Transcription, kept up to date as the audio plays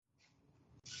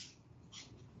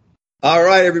All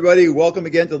right, everybody, welcome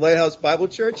again to Lighthouse Bible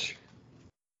Church.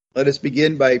 Let us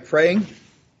begin by praying.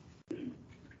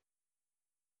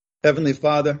 Heavenly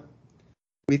Father,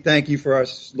 we thank you for our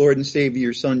Lord and Savior,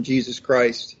 your Son, Jesus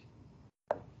Christ.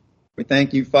 We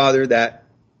thank you, Father, that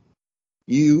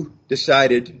you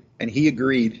decided and he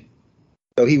agreed,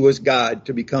 though he was God,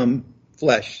 to become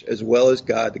flesh as well as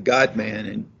God, the God-man.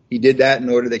 And he did that in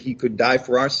order that he could die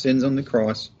for our sins on the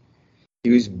cross. He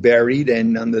was buried,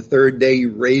 and on the third day, you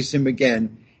raised him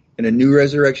again in a new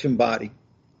resurrection body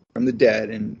from the dead.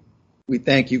 And we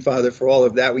thank you, Father, for all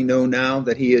of that. We know now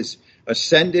that he is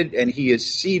ascended and he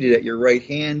is seated at your right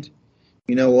hand.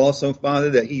 We know also, Father,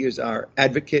 that he is our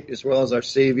advocate as well as our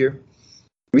Savior.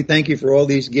 We thank you for all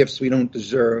these gifts we don't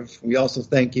deserve. We also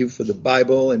thank you for the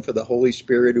Bible and for the Holy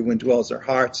Spirit who indwells our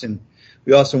hearts. And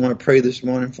we also want to pray this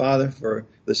morning, Father, for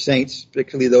the saints,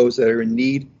 particularly those that are in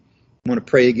need. I want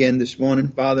to pray again this morning,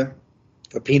 Father,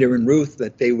 for Peter and Ruth,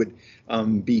 that they would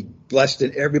be blessed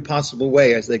in every possible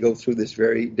way as they go through this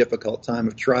very difficult time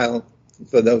of trial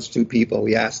for those two people.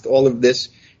 We ask all of this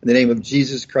in the name of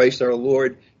Jesus Christ, our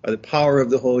Lord, by the power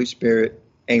of the Holy Spirit.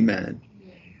 Amen.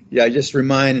 Yeah, I just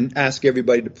remind and ask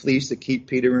everybody to please to keep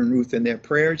Peter and Ruth in their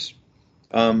prayers.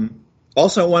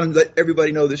 Also, I want to let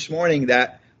everybody know this morning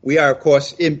that we are, of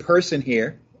course, in person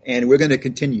here, and we're going to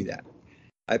continue that.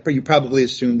 You probably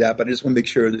assumed that, but I just want to make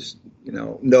sure this,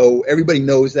 everybody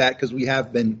knows that, because we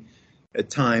have been at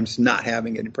times not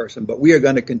having it in person, but we are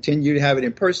going to continue to have it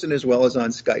in person as well as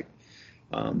on Skype.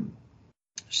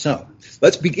 So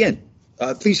let's begin.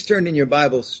 Please turn in your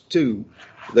Bibles to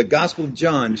the Gospel of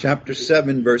John, chapter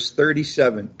 7, verse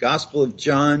 37. Gospel of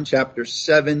John, chapter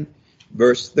 7,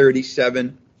 verse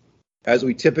 37. As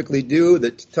we typically do,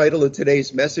 the title of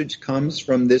today's message comes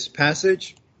from this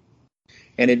passage.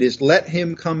 And it is, "Let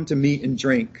him come to me and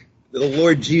drink." The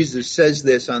Lord Jesus says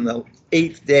this on the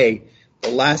 8th day,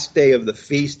 the last day of the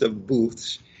Feast of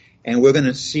Booths. And we're going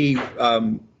to see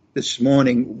this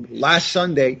morning, last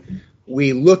Sunday,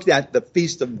 we looked at the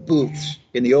Feast of Booths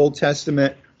in the Old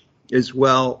Testament as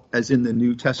well as in the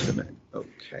New Testament.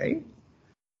 Okay.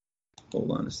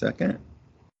 Hold on a second.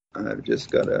 I've just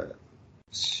got to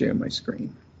share my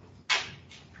screen.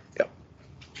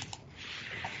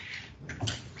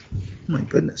 My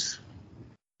goodness.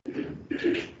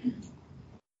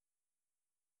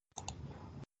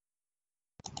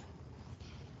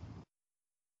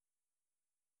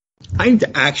 I need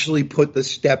to actually put the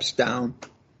steps down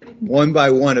one by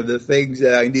one of the things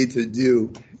that I need to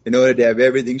do in order to have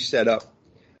everything set up.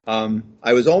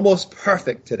 I was almost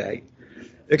perfect today,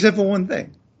 except for one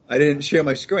thing. I didn't share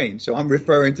my screen, so I'm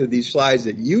referring to these slides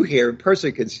that you here in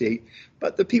person can see,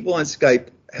 but the people on Skype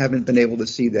haven't been able to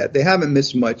see that. They haven't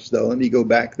missed much, though. Let me go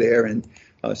back there and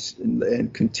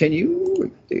continue.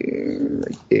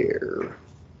 Right there.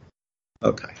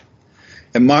 Okay.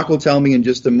 And Mark will tell me in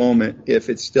just a moment if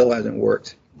it still hasn't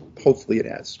worked. Hopefully it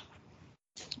has.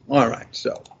 All right.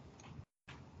 So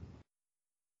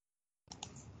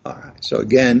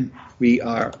again, we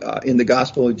are in the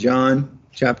Gospel of John,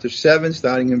 chapter 7,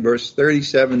 starting in verse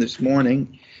 37 this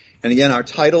morning. And again, our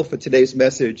title for today's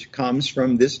message comes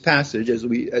from this passage, as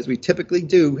we typically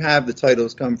do have the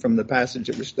titles come from the passage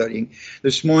that we're studying.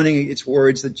 This morning, it's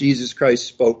words that Jesus Christ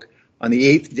spoke on the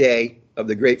 8th day of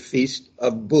the great Feast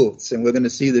of Booths. And we're going to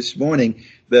see this morning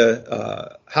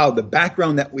how the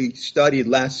background that we studied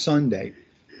last Sunday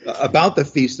about the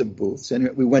Feast of Booths.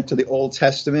 And we went to the Old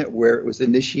Testament, where it was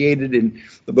initiated in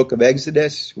the book of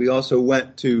Exodus. We also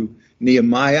went to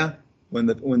Nehemiah, when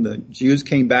the Jews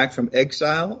came back from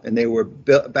exile, and they were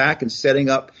back and setting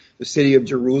up the city of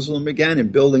Jerusalem again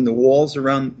and building the walls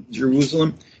around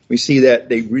Jerusalem. We see that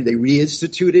they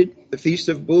reinstituted the Feast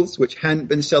of Booths, which hadn't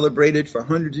been celebrated for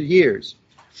hundreds of years.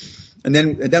 And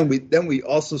then we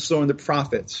also saw in the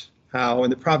prophets how,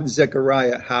 in the prophet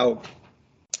Zechariah, how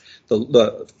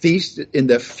the feast in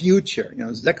the future.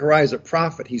 Zechariah is a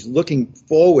prophet. He's looking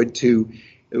forward to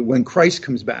when Christ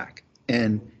comes back,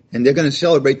 and they're going to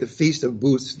celebrate the Feast of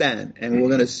Booths then. And we're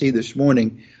going to see this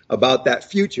morning about that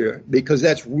future, because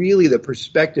that's really the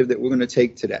perspective that we're going to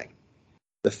take today.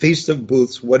 The Feast of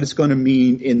Booths, what it's going to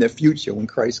mean in the future when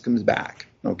Christ comes back.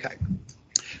 Okay.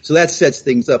 So that sets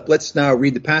things up. Let's now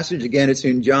read the passage. Again, it's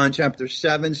in John chapter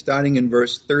 7, starting in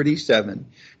verse 37.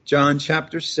 John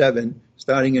chapter 7,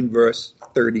 starting in verse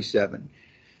 37.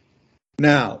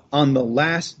 Now, on the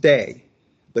last day,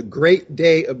 the great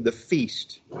day of the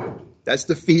feast, that's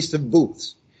the Feast of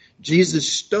Booths, Jesus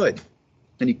stood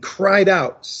and he cried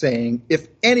out, saying, "If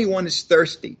anyone is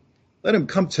thirsty, let him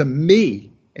come to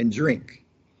me and drink.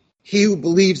 He who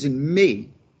believes in me,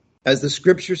 as the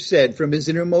scripture said, from his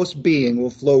innermost being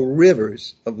will flow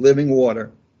rivers of living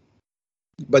water."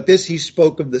 But this he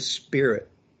spoke of the Spirit,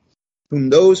 whom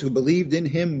those who believed in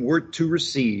him were to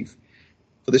receive.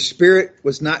 For the Spirit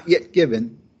was not yet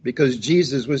given, because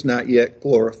Jesus was not yet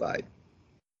glorified.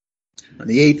 On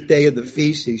the 8th day of the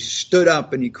feast, he stood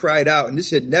up and he cried out. And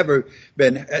this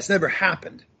that's never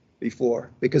happened before,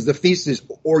 because the feast is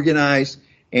organized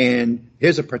and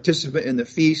here's a participant in the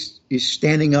feast. He's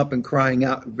standing up and crying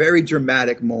out. Very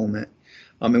dramatic moment.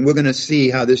 And we're going to see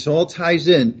how this all ties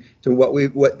in to what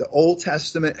the Old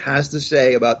Testament has to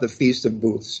say about the Feast of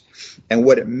Booths and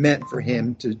what it meant for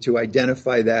him to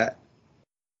identify that.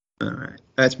 All right,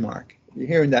 that's Mark. You're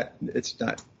hearing that? It's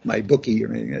not my bookie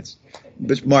or anything.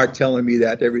 It's Mark telling me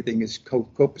that everything is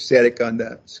copacetic on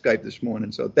the Skype this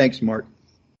morning. So thanks, Mark.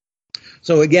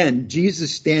 So again,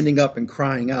 Jesus standing up and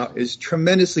crying out is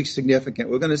tremendously significant.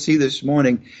 We're going to see this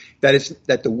morning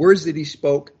that the words that he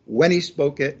spoke, when he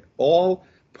spoke it, all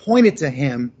pointed to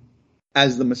him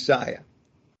as the Messiah.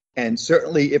 And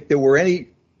certainly if there were any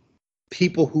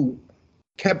people who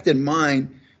kept in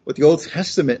mind what the Old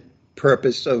Testament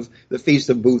purpose of the Feast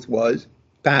of Booths was,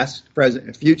 past, present,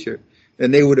 and future,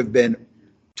 then they would have been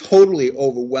totally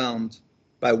overwhelmed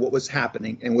by what was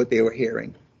happening and what they were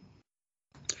hearing.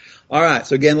 All right,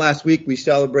 so again, last week we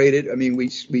celebrated,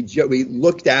 we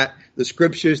looked at the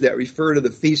scriptures that refer to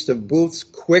the Feast of Booths.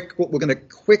 We're going to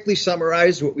quickly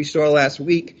summarize what we saw last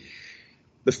week.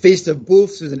 The Feast of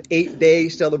Booths is an 8-day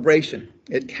celebration.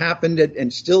 It happened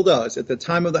and still does at the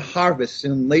time of the harvest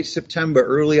in late September,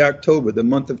 early October, the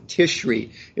month of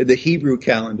Tishri in the Hebrew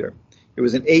calendar. It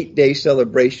was an 8-day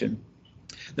celebration.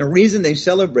 The reason they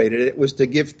celebrated it was to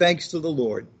give thanks to the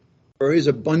Lord for his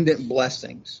abundant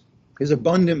blessings. His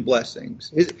abundant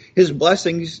blessings. His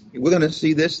blessings, we're going to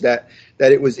see this, that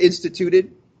it was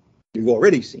instituted. You've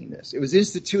already seen this. It was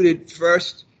instituted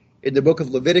first in the book of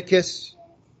Leviticus,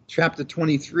 chapter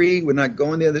 23. We're not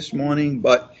going there this morning,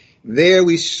 but there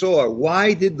we saw,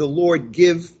 why did the Lord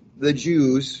give the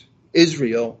Jews,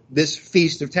 Israel, this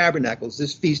Feast of Tabernacles,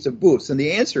 this Feast of Booths? And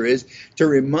the answer is to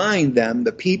remind them,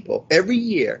 the people, every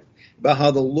year about how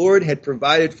the Lord had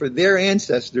provided for their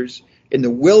ancestors in the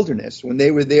wilderness when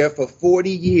they were there for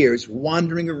 40 years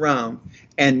wandering around,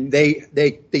 and they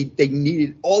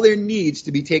needed all their needs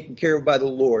to be taken care of by the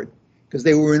Lord because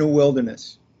they were in a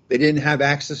wilderness. They didn't have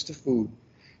access to food.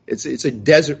 It's a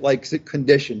desert-like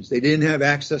conditions. They didn't have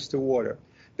access to water.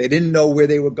 They didn't know where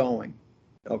they were going.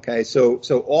 Okay, so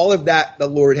all of that the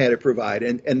Lord had to provide,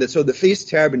 so the Feast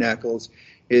of Tabernacles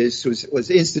was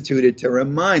instituted to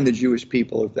remind the Jewish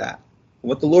people of that,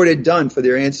 what the Lord had done for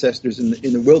their ancestors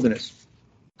in the wilderness.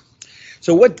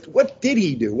 So what did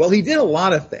he do? Well, he did a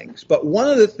lot of things, but one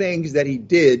of the things that he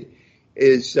did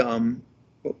is,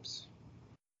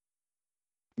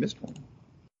 missed one.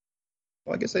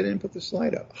 Well, I guess I didn't put the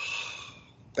slide up.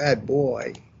 Bad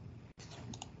boy.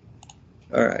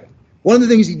 All right. One of the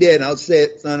things he did, and I'll say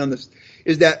it's not on this,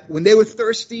 is that when they were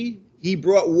thirsty, he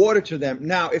brought water to them.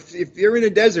 Now, if you're in a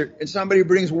desert and somebody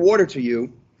brings water to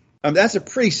you, that's a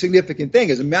pretty significant thing.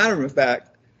 As a matter of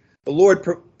fact, the Lord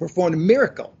performed a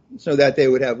miracle so that they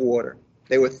would have water.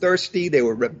 They were thirsty. They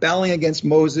were rebelling against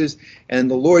Moses. And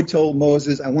the Lord told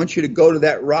Moses, I want you to go to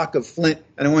that rock of flint,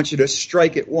 and I want you to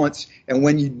strike it once. And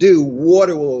when you do,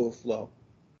 water will overflow.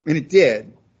 And it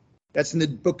did. That's in the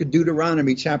book of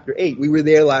Deuteronomy, chapter 8. We were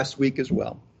there last week as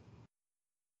well.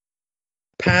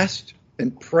 Past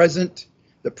and present,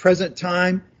 the present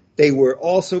time, they were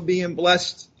also being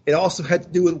blessed. It also had to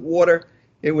do with water.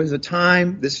 It was a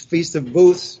time, this Feast of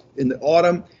Booths in the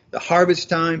autumn, the harvest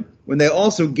time, when they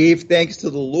also gave thanks to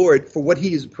the Lord for what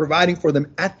he is providing for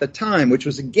them at the time, which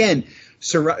was, again,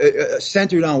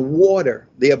 centered on water,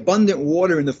 the abundant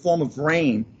water in the form of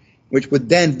rain, which would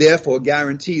then, therefore,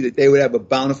 guarantee that they would have a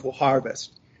bountiful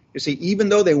harvest. You see, even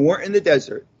though they weren't in the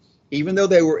desert, even though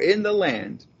they were in the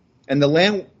land, and the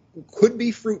land could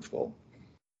be fruitful,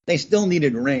 they still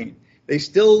needed rain. They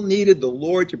still needed the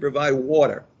Lord to provide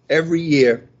water every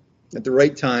year at the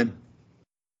right time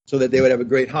so that they would have a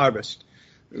great harvest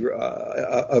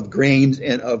of grains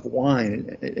and of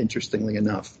wine, interestingly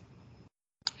enough.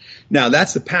 Now,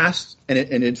 that's the past, and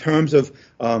in terms of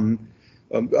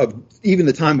even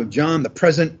the time of John, the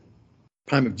present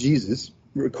time of Jesus,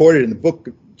 recorded in the book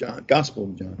of John, Gospel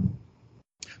of John.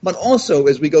 But also,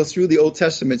 as we go through the Old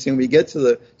Testament and we get to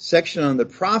the section on the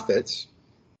prophets,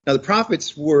 now the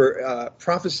prophets were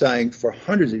prophesying for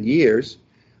hundreds of years,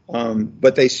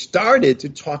 but they started to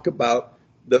talk about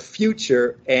the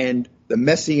future and the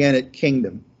Messianic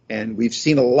kingdom. And we've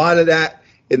seen a lot of that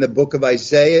in the book of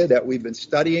Isaiah that we've been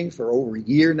studying for over a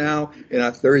year now in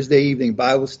our Thursday evening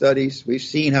Bible studies. We've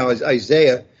seen how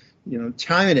Isaiah,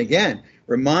 time and again,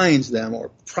 reminds them or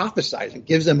prophesies and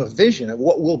gives them a vision of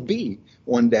what will be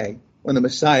one day when the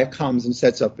Messiah comes and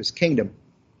sets up his kingdom.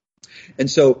 And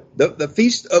so the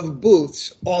Feast of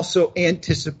Booths also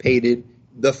anticipated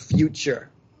the future,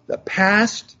 the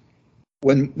past,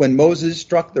 when Moses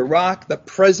struck the rock, the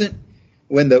present,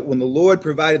 when the Lord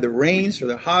provided the rains for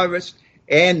the harvest,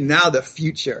 and now the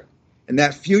future. And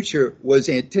that future was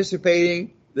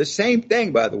anticipating the same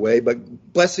thing, by the way,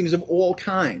 but blessings of all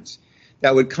kinds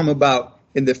that would come about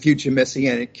in the future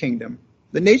Messianic kingdom.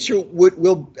 The nature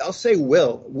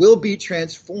will be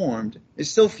transformed. It's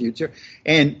still future,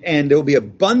 and there will be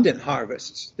abundant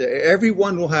harvests.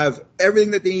 Everyone will have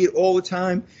everything that they need all the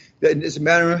time. As a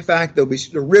matter of fact, there'll be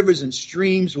the rivers and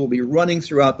streams will be running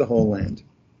throughout the whole land.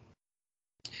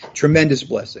 Tremendous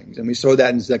blessings, and we saw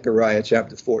that in Zechariah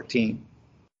chapter 14.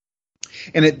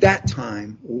 And at that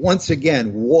time, once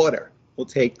again, water will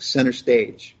take center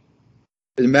stage.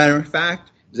 As a matter of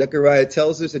fact, Zechariah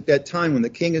tells us at that time when the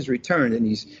king has returned and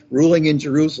he's ruling in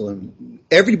Jerusalem,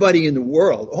 everybody in the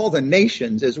world, all the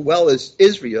nations as well as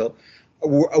Israel,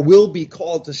 will be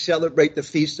called to celebrate the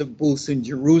Feast of Booths in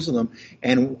Jerusalem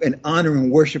and honor and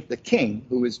worship the king,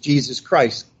 who is Jesus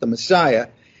Christ, the Messiah.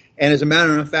 And as a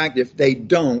matter of fact, if they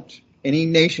don't, any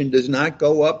nation does not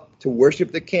go up to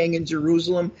worship the king in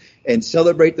Jerusalem and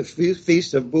celebrate the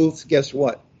Feast of Booths, guess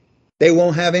what? They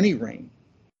won't have any rain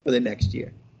for the next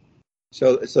year.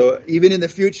 So even in the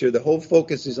future, the whole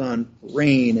focus is on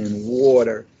rain and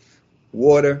water.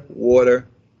 Water, water,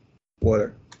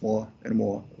 water, more and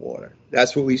more water.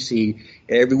 That's what we see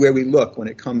everywhere we look when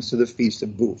it comes to the Feast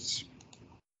of Booths.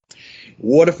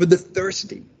 Water for the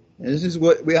thirsty. And this is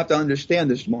what we have to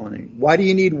understand this morning. Why do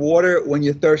you need water when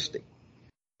you're thirsty?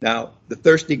 Now, the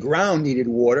thirsty ground needed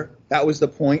water. That was the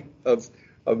point of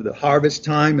the harvest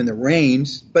time and the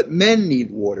rains. But men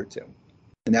need water too.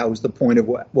 And that was the point of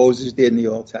what Moses did in the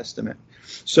Old Testament.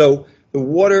 So the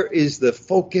water is the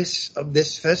focus of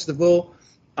this festival.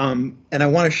 And I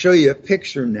want to show you a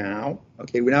picture now.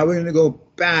 Okay, now we're going to go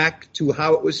back to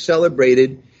how it was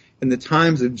celebrated in the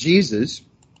times of Jesus.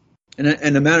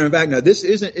 And a matter of fact, now this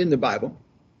isn't in the Bible.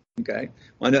 Okay,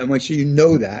 I want you to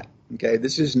know that. Okay,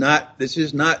 this is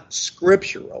not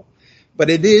scriptural, but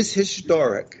it is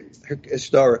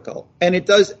historical, and it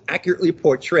does accurately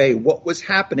portray what was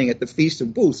happening at the Feast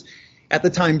of Booths at the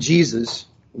time Jesus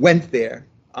went there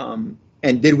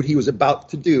and did what he was about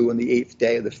to do on the 8th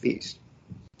day of the feast.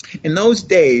 In those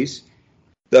days,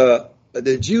 the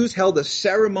Jews held a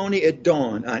ceremony at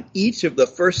dawn on each of the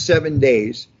first 7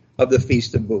 days of the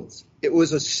Feast of Booths. It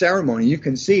was a ceremony. You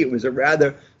can see it was a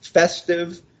rather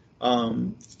festive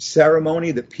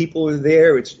ceremony. The people are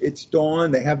there. It's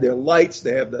dawn. They have their lights.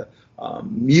 They have the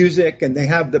music, and they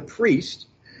have the priest,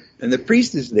 and the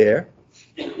priest is there.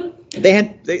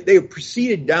 They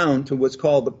proceeded down to what's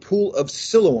called the Pool of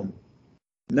Siloam.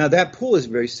 Now that pool is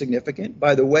very significant.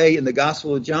 By the way, in the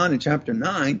Gospel of John in chapter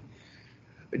 9,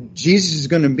 Jesus is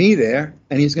going to be there,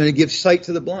 and he's going to give sight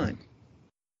to the blind.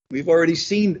 We've already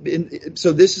seen.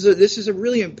 So this is a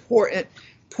really important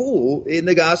pool in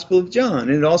the Gospel of John.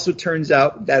 And it also turns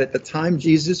out that at the time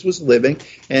Jesus was living,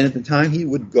 and at the time he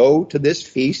would go to this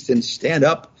feast and stand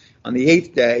up on the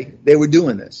 8th day, they were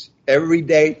doing this. Every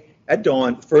day at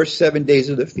dawn, first 7 days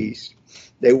of the feast,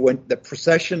 the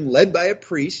procession led by a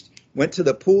priest went to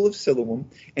the Pool of Siloam,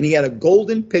 and he had a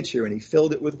golden pitcher, and he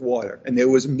filled it with water, and there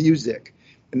was music,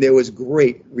 and there was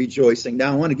great rejoicing.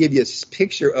 Now I want to give you a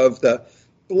picture of the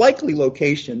likely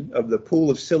location of the Pool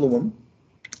of Siloam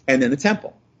and then the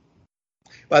temple.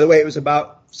 By the way, it was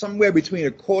about somewhere between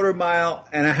a quarter mile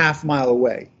and a half mile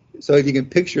away. So if you can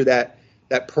picture that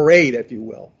parade, if you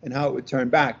will, and how it would turn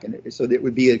back. And so there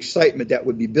would be excitement that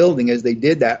would be building as they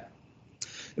did that.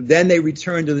 Then they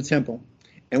returned to the temple.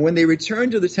 And when they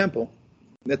returned to the temple,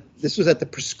 this was at the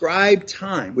prescribed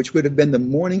time, which would have been the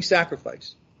morning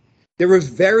sacrifice. There were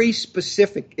very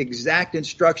specific, exact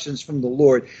instructions from the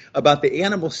Lord about the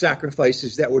animal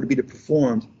sacrifices that were to be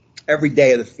performed every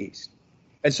day of the feast.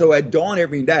 And so at dawn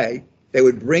every day, they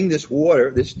would bring this water,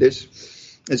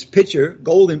 this pitcher,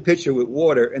 golden pitcher with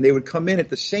water, and they would come in at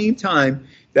the same time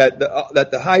that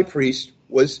the high priest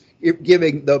was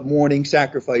giving the morning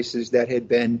sacrifices that had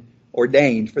been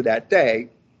ordained for that day.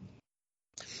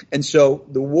 And so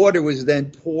the water was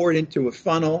then poured into a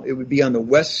funnel. It would be on the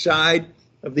west side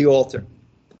of the altar.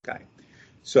 Okay.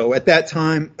 So at that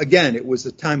time, again, it was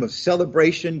a time of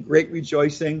celebration, great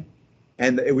rejoicing,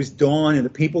 and it was dawn, and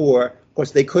the people were, of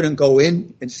course, they couldn't go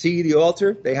in and see the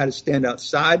altar. They had to stand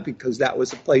outside because that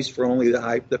was a place for only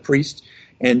the priest.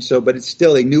 And so, but it's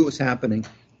still, they knew it was happening.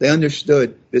 They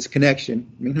understood this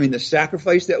connection between the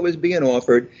sacrifice that was being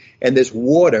offered and this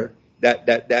water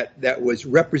that was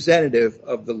representative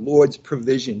of the Lord's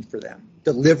provision for them,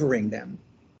 delivering them,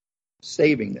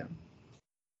 saving them.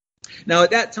 Now,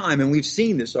 at that time, and we've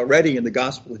seen this already in the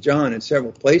Gospel of John in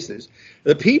several places,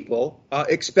 the people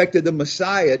expected the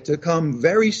Messiah to come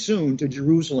very soon to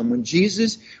Jerusalem. When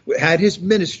Jesus had his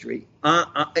ministry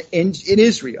in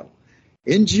Israel,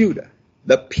 in Judah,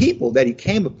 the people that he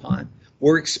came upon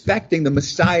were expecting the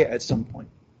Messiah at some point.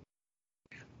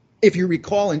 If you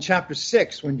recall in chapter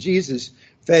 6, when Jesus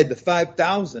fed the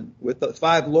 5,000 with the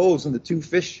 5 loaves and the 2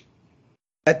 fish,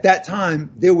 at that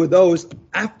time, there were those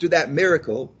after that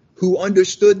miracle who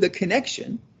understood the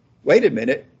connection. Wait a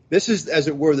minute, this is, as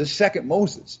it were, the second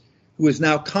Moses, who is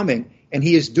now coming, and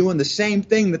he is doing the same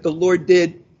thing that the Lord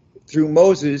did through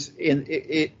Moses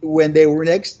when they were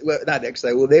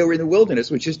they were in the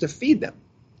wilderness, which is to feed them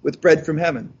with bread from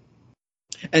heaven.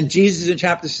 And Jesus in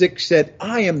chapter 6 said,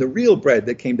 I am the real bread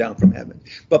that came down from heaven.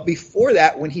 But before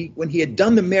that, when he had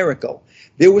done the miracle,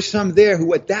 there were some there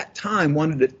who at that time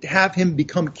wanted to have him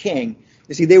become king.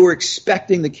 You see, they were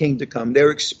expecting the king to come. They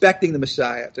were expecting the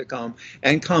Messiah to come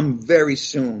and come very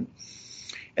soon.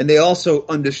 And they also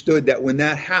understood that when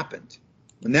that happened,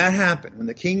 when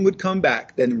the king would come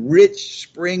back, then rich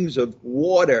springs of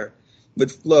water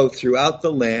would flow throughout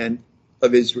the land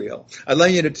of Israel. I'd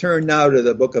like you to turn now to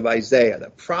the book of Isaiah,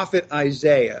 the prophet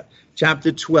Isaiah,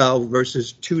 chapter 12,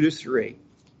 verses 2 to 3.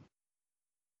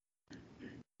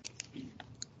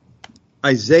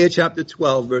 Isaiah chapter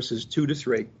 12, verses 2 to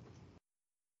 3.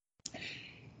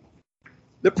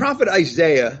 The prophet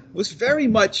Isaiah was very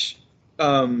much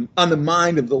on the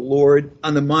mind of the Lord,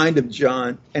 on the mind of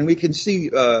John, and we can see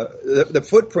the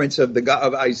footprints of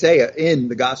Isaiah in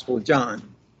the Gospel of John.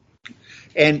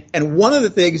 And one of the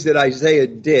things that Isaiah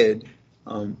did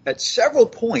at several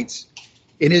points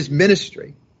in his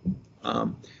ministry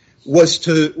was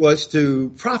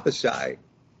to prophesy.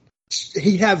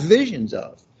 He had visions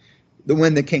of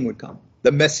when the king would come,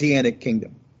 the Messianic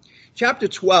kingdom. Chapter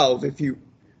 12, if you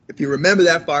remember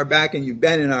that far back and you've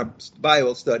been in our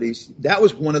Bible studies, that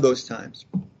was one of those times.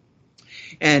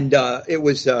 And it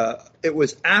was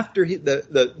after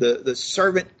the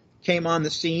servant came on the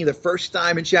scene the first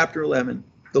time in chapter 11,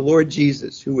 the Lord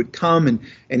Jesus, who would come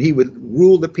and he would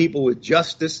rule the people with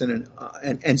justice.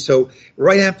 And so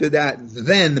right after that,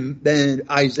 then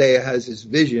Isaiah has his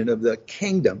vision of the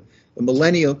kingdom, the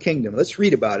millennial kingdom. Let's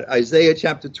read about it. Isaiah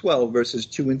chapter 12, verses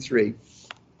 2 and 3.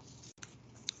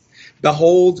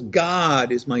 Behold,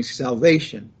 God is my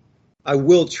salvation. I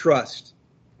will trust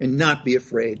and not be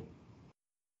afraid.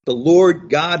 The Lord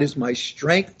God is my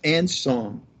strength and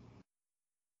song.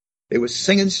 They were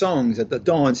singing songs at the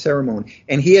dawn ceremony,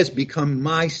 and he has become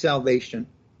my salvation.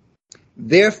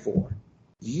 Therefore,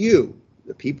 you,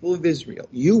 the people of Israel,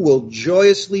 you will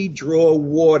joyously draw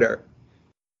water.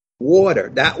 Water.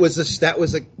 That was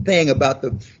a thing about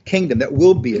the kingdom. That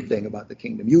will be a thing about the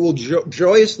kingdom. You will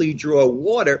joyously draw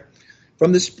water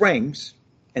from the springs,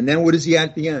 and then what is he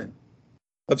at the end?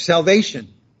 Of salvation.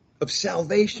 Of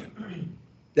salvation.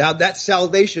 Now that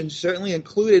salvation certainly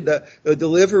included the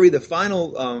delivery, the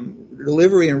final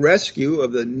delivery and rescue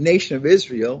of the nation of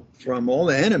Israel from all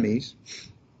the enemies.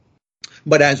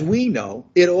 But as we know,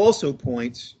 it also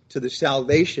points to the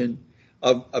salvation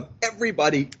of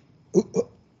everybody,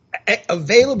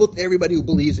 available to everybody who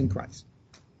believes in Christ.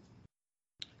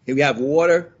 Here we have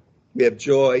water, we have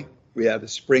joy, we have the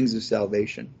springs of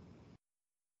salvation.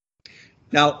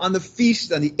 Now, on the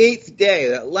feast, on the 8th day,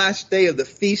 that last day of the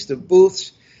Feast of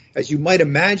Booths, as you might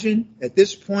imagine, at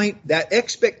this point, that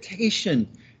expectation,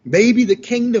 maybe the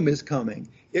kingdom is coming,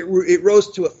 it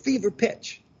rose to a fever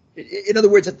pitch. In other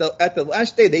words, at the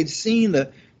last day, they'd seen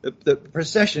the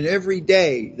procession every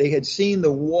day. They had seen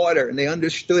the water, and they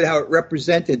understood how it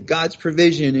represented God's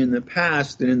provision in the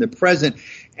past and in the present,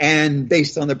 and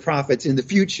based on the prophets in the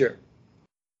future.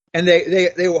 And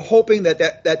they were hoping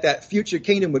that future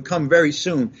kingdom would come very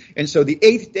soon. And so the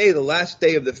 8th day, the last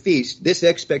day of the feast, this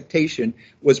expectation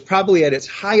was probably at its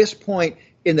highest point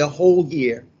in the whole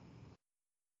year.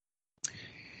 I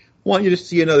want you to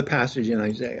see another passage in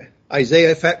Isaiah.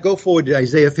 In fact, go forward to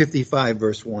Isaiah 55,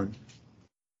 verse 1.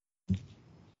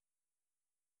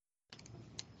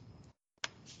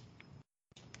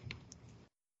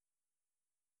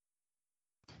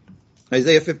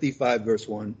 Isaiah 55, verse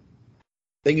 1.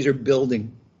 Things are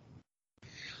building.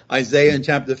 Isaiah in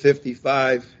chapter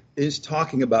 55 is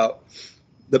talking about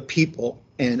the people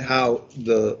and how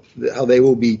they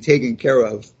will be taken care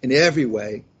of in every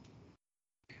way.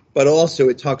 But also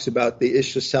it talks about the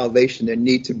issue of salvation that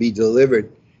need to be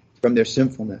delivered from their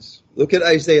sinfulness. Look at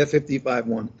Isaiah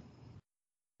 55:1.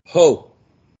 Ho,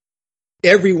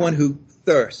 everyone who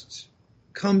thirsts,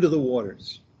 come to the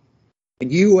waters.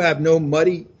 And you who have no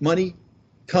money,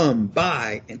 come,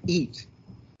 buy and eat.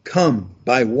 Come,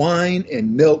 buy wine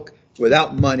and milk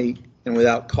without money and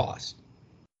without cost.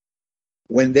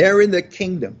 When they're in the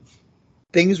kingdom,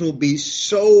 things will be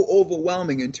so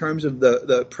overwhelming in terms of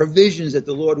the provisions that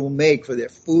the Lord will make for their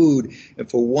food and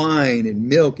for wine and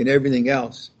milk and everything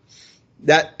else,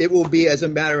 that it will be, as a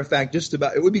matter of fact,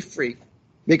 it would be free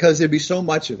because there'd be so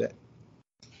much of it.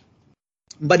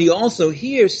 But he also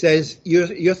here says,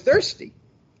 you're thirsty.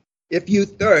 If you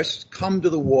thirst, come to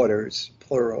the waters,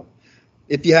 plural.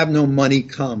 If you have no money,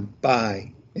 come,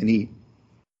 buy and eat.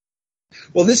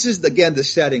 Well, this is, again, the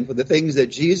setting for the things that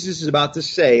Jesus is about to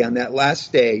say on that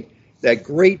last day, that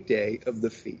great day of the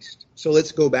feast. So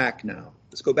let's go back now.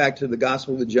 Let's go back to the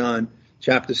Gospel of John,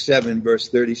 chapter 7, verse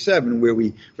 37, where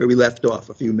we left off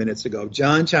a few minutes ago.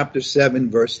 John chapter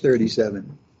 7, verse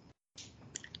 37.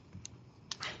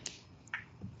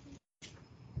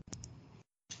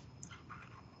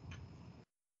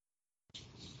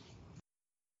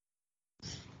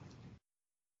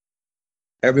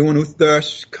 Everyone who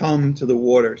thirsts, come to the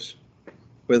waters,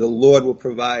 where the Lord will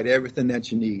provide everything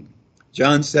that you need.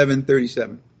 John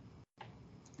 7:37.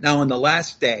 Now on the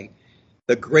last day,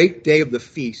 the great day of the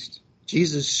feast,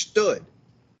 Jesus stood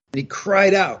and he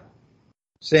cried out,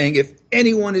 saying, if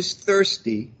anyone is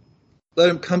thirsty,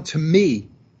 let him come to me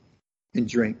and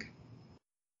drink.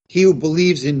 He who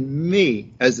believes in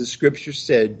me, as the scripture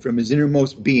said, from his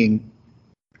innermost being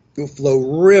will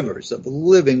flow rivers of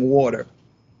living water.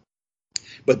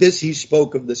 But this he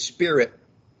spoke of the Spirit,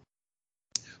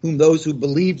 whom those who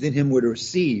believed in him would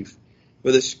receive.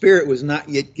 For the Spirit was not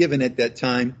yet given at that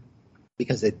time,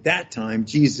 because at that time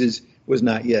Jesus was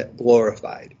not yet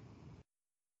glorified.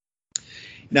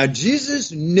 Now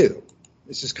Jesus knew,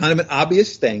 this is kind of an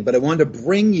obvious thing, but I wanted to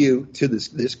bring you to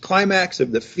this climax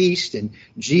of the feast, and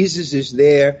Jesus is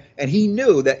there, and he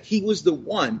knew that he was the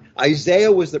one.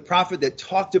 Isaiah was the prophet that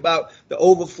talked about the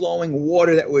overflowing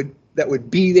water that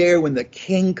would be there when the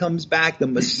king comes back, the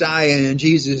Messiah, and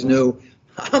Jesus knew,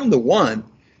 I'm the one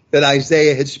that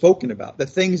Isaiah had spoken about. The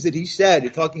things that he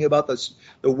said, talking about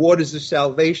the waters of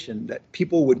salvation, that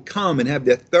people would come and have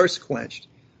their thirst quenched.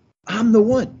 I'm the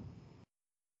one.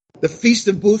 The Feast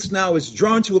of Booths now is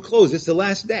drawn to a close. It's the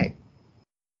last day.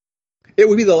 It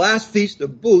would be the last Feast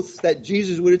of Booths that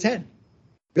Jesus would attend,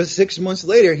 because 6 months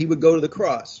later he would go to the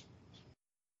cross.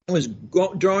 It was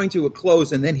drawing to a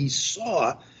close, and then he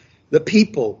saw the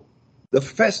people, the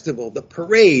festival, the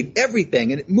parade,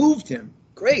 everything, and it moved him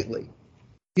greatly.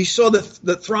 He saw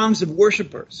the throngs of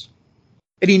worshipers,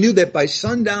 and he knew that by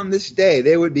sundown this day,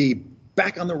 they would be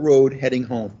back on the road heading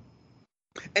home.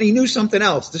 And he knew something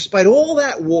else. Despite all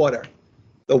that water,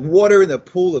 the water in the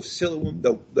pool of Siloam,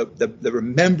 the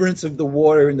remembrance of the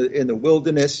water in the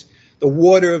wilderness, the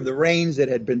water of the rains that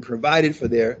had been provided for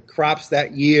their crops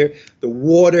that year, the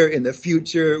water in the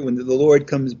future when the Lord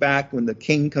comes back, when the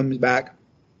King comes back.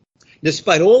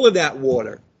 Despite all of that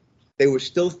water, they were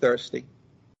still thirsty,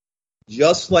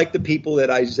 just like the people that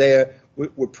Isaiah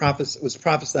was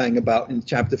prophesying about in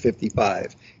chapter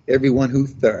 55. Everyone who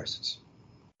thirsts,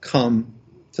 come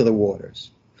to the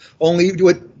waters. Only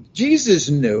what Jesus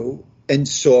knew and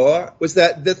saw was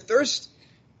that the thirst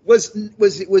was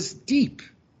deep.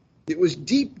 It was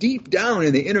deep, deep down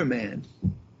in the inner man.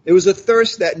 It was a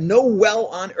thirst that no well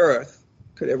on earth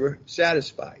could ever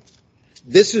satisfy.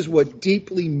 This is what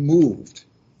deeply moved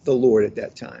the Lord at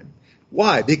that time.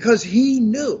 Why? Because he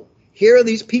knew, here are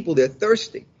these people, they're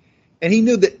thirsty. And he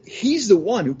knew that he's the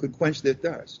one who could quench their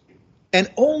thirst.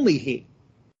 And only he.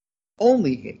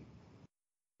 Only he.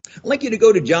 I'd like you to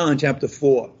go to John chapter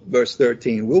 4, verse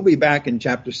 13. We'll be back in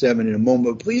chapter 7 in a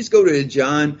moment. But please go to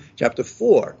John chapter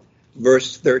 4,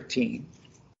 verse 13.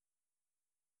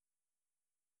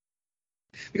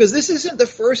 Because this isn't the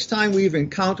first time we've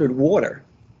encountered water,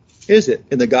 is it,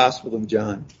 in the Gospel of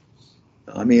John?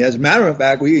 I mean, as a matter of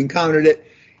fact, we encountered it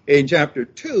in chapter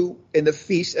 2 in the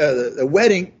feast, the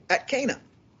wedding at Cana.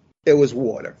 There was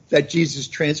water that Jesus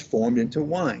transformed into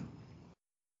wine.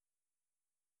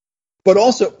 But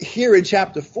also here in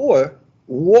chapter 4,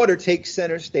 water takes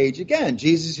center stage again.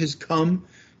 Jesus has come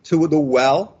to the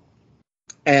well,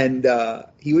 and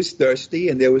he was thirsty,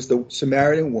 and there was the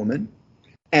Samaritan woman.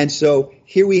 And so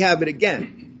here we have it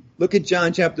again. Look at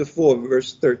John chapter 4,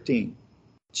 verse 13.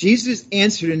 Jesus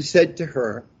answered and said to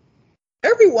her,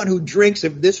 everyone who drinks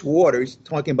of this water, he's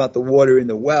talking about the water in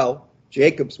the well,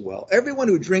 Jacob's well, everyone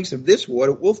who drinks of this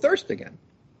water will thirst again.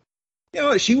 You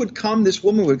know, this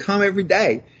woman would come every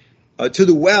day to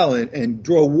the well and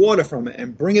draw water from it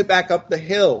and bring it back up the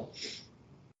hill.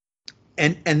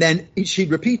 And then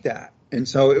she'd repeat that. And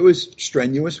so it was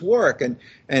strenuous work.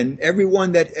 And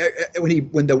everyone that,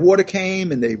 when the water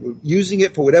came and they were using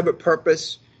it for whatever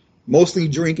purpose, mostly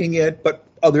drinking it, but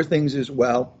other things as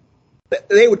well,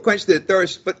 they would quench their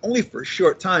thirst, but only for a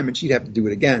short time, and she'd have to do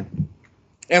it again.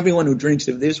 Everyone who drinks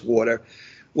of this water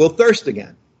will thirst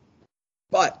again.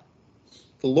 But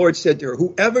the Lord said to her,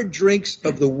 whoever drinks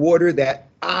of the water that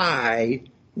I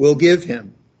will give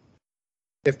him,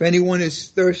 if anyone is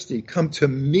thirsty, come to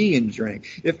me and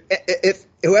drink. If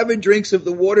whoever drinks of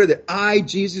the water that I,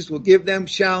 Jesus, will give them,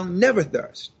 shall never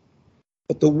thirst.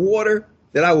 But the water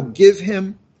that I will give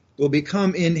him will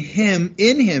become in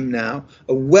him now,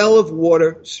 a well of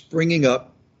water springing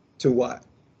up to what?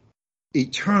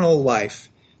 Eternal life.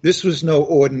 This was no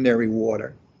ordinary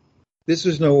water. This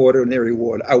was no ordinary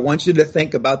water. I want you to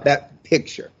think about that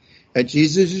picture that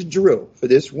Jesus drew for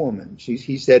this woman.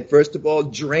 He said, first of all,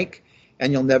 drink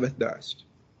and you'll never thirst.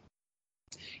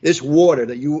 This water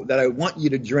that I want you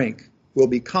to drink will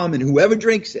become, and whoever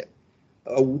drinks it,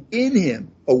 in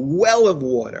him, a well of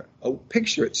water.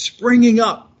 Picture it, springing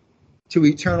up to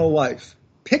eternal life.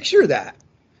 Picture that.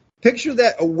 Picture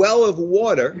that, a well of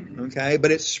water, okay,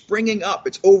 but it's springing up,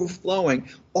 it's overflowing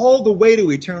all the way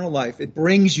to eternal life. It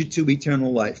brings you to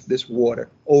eternal life, this water,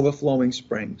 overflowing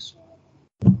springs.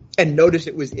 And notice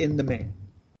it was in the man.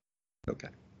 Okay.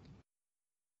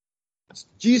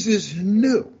 Jesus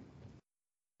knew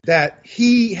that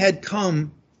he had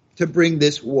come to bring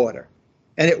this water.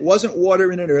 And it wasn't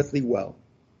water in an earthly well.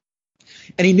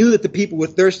 And he knew that the people were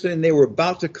thirsty and they were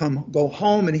about to go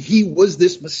home. And he was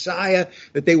this Messiah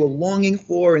that they were longing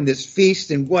for in this feast.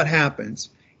 And what happens?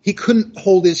 He couldn't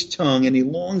hold his tongue any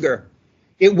longer.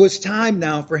 It was time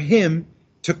now for him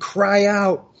to cry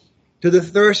out to the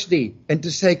thirsty and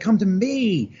to say, come to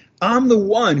me. I'm the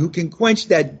one who can quench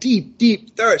that deep,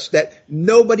 deep thirst that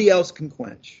nobody else can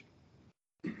quench.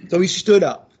 So he stood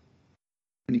up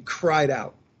and he cried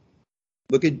out.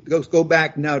 Go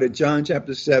back now to John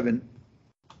chapter 7,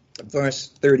 verse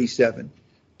 37.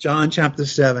 John chapter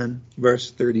 7, verse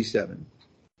 37.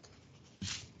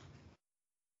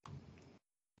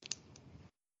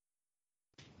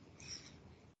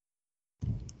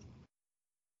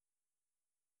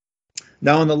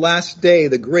 Now on the last day,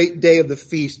 the great day of the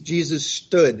feast, Jesus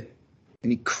stood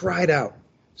and he cried out,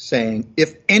 saying,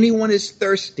 if anyone is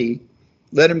thirsty,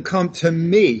 let him come to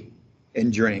me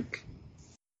and drink.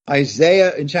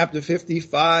 Isaiah in chapter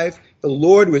 55, the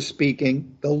Lord was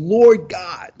speaking, the Lord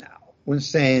God now was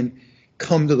saying,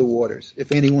 come to the waters.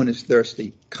 If anyone is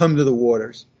thirsty, come to the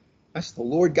waters. That's the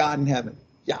Lord God in heaven,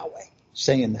 Yahweh,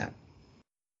 saying that.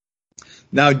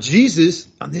 Now Jesus,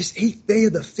 on this 8th day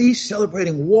of the feast,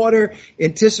 celebrating water,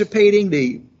 anticipating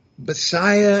the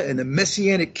Messiah and the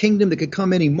Messianic kingdom that could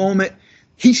come any moment,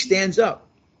 he stands up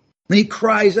and he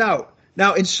cries out.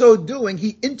 Now, in so doing,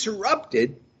 he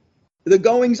interrupted the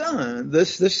goings on, the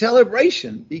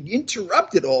celebration. He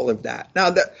interrupted all of that.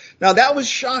 Now that was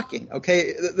shocking.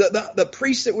 Okay, the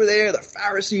priests that were there, the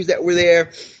Pharisees that were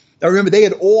there. I remember they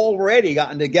had already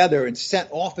gotten together and sent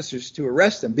officers to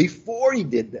arrest him before he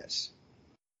did this.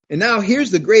 And now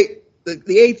here's the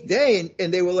 8th day,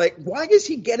 and they were like, why is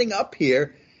he getting up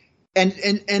here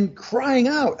and crying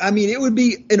out? I mean, it would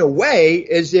be in a way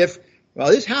as if, well,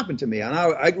 this happened to me. And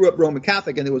I grew up Roman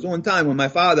Catholic, and there was one time when my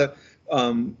father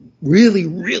really,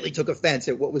 really took offense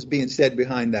at what was being said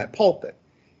behind that pulpit.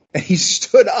 And he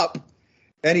stood up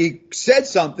and he said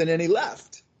something and he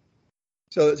left.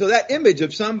 So that image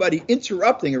of somebody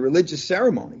interrupting a religious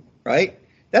ceremony, right?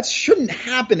 That shouldn't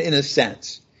happen in a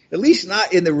sense. At least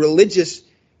not in the religious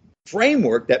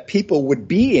framework that people would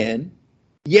be in.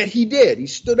 Yet he did. He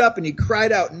stood up and he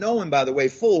cried out, knowing, by the way,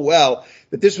 full well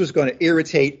that this was going to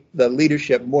irritate the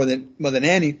leadership more than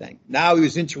anything. Now he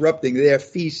was interrupting their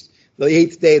feast, the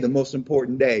 8th day, the most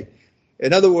important day.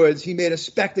 In other words, he made a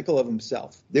spectacle of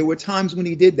himself. There were times when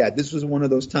he did that. This was one of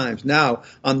those times. Now,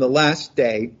 on the last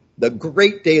day, the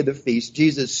great day of the feast,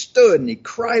 Jesus stood and he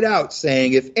cried out,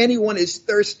 saying, if anyone is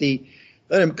thirsty,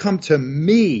 let him come to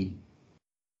me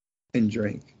and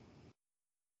drink.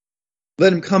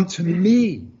 Let him come to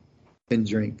me and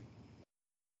drink.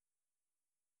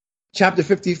 Chapter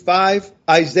 55,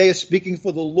 Isaiah speaking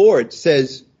for the Lord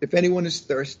says, if anyone is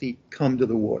thirsty, come to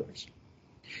the waters.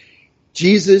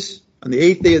 Jesus, on the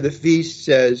 8th day of the feast,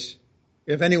 says,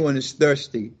 if anyone is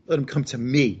thirsty, let him come to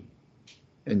me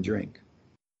and drink.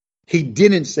 He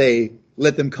didn't say,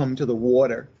 let them come to the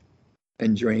water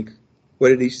and drink. What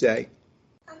did he say?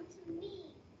 Come to me.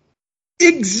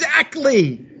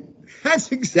 Exactly.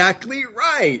 That's exactly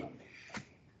right.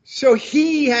 So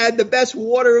he had the best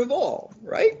water of all,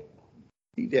 right?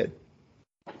 He did.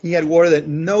 He had water that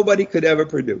nobody could ever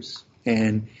produce.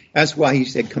 And that's why he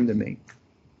said, come to me.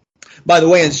 By the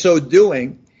way, in so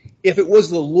doing, if it was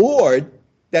the Lord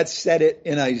that said it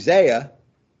in Isaiah,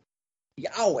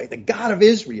 Yahweh, the God of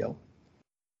Israel,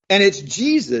 and it's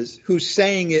Jesus who's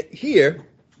saying it here,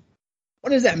 what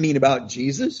does that mean about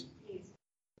Jesus?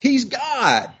 He's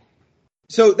God.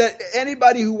 So that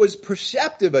anybody who was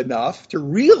perceptive enough to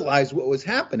realize what was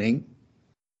happening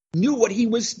knew what he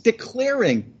was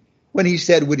declaring when he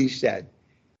said what he said.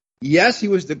 Yes, he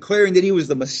was declaring that he was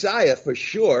the Messiah for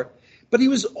sure, but he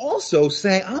was also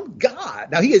saying, I'm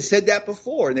God. Now, he had said that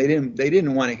before, and they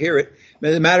didn't want to hear it.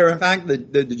 As a matter of fact,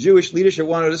 the Jewish leadership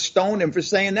wanted to stone him for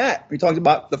saying that. He talked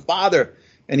about the Father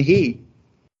and he.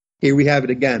 Here we have it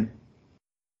again.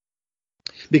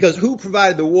 Because who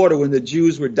provided the water when the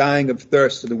Jews were dying of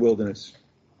thirst in the wilderness?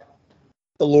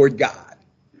 The Lord God.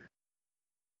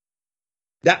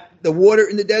 The water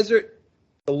in the desert?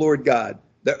 The Lord God.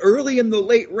 The early and the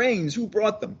late rains, who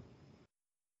brought them?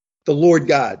 The Lord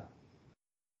God.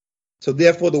 So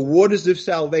therefore, the waters of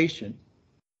salvation,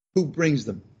 who brings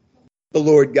them? The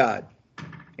Lord God.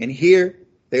 And here,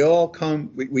 they all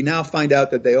come, we now find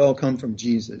out that they all come from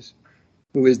Jesus,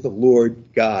 who is the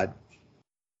Lord God.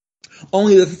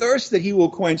 Only the thirst that he will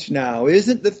quench now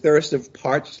isn't the thirst of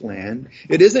parched land.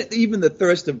 It isn't even the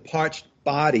thirst of parched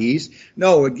bodies.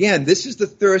 No, again, this is the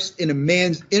thirst in a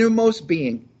man's innermost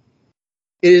being.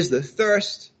 It is the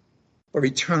thirst for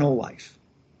eternal life.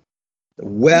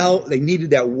 They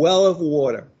needed that well of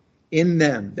water in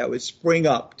them that would spring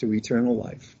up to eternal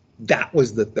life. That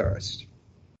was the thirst.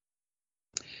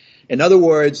 In other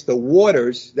words, the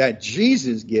waters that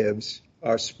Jesus gives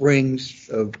are springs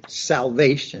of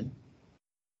salvation.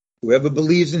 Whoever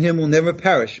believes in him will never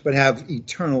perish, but have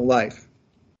eternal life.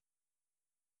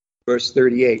 Verse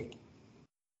 38.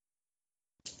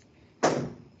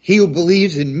 He who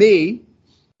believes in me,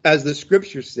 as the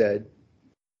scripture said,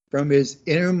 from his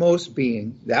innermost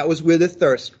being, that was where the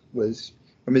thirst was,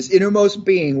 from his innermost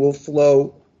being will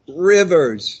flow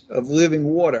rivers of living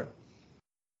water.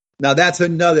 Now that's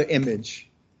another image.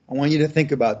 I want you to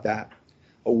think about that.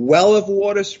 A well of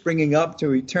water springing up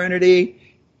to eternity,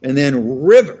 and then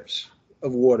rivers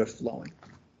of water flowing.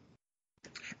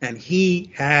 And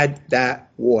he had that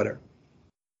water.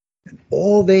 And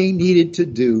all they needed to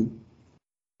do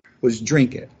was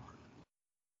drink it.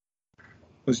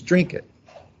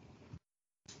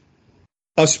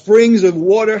 Springs of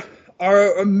water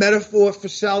are a metaphor for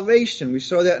salvation. We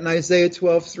saw that in Isaiah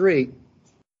 12:3.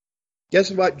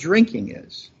 Guess what drinking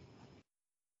is?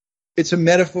 It's a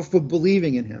metaphor for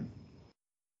believing in him.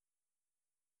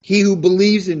 He who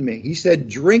believes in me. He said,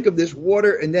 drink of this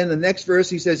water. And then the next verse,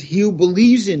 he says, he who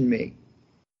believes in me.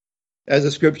 As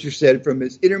the scripture said, from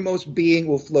his innermost being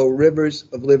will flow rivers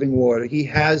of living water. He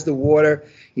has the water.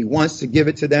 He wants to give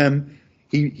it to them.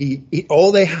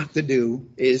 All they have to do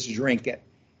is drink it.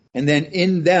 And then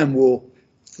in them will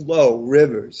flow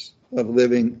rivers of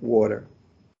living water.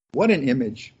 What an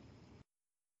image.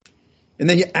 And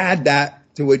then you add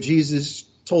that to what Jesus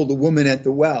told the woman at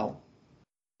the well.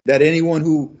 That anyone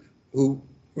who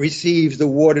receives the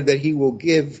water that he will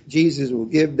give, Jesus will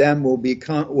give them, will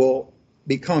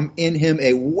become in him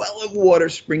a well of water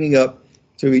springing up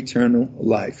to eternal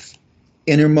life.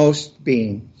 Innermost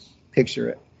being, picture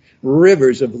it.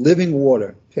 Rivers of living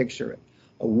water, picture it.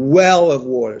 A well of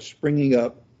water springing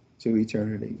up to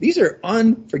eternity. These are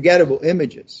unforgettable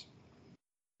images.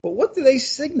 But what do they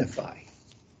signify?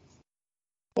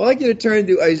 Well, I'd like you to turn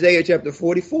to Isaiah chapter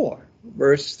 44,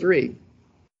 verse 3.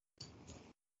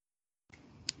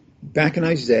 Back in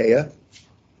Isaiah,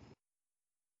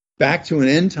 back to an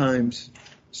end times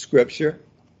scripture.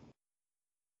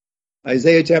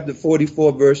 Isaiah chapter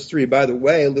 44, verse 3. By the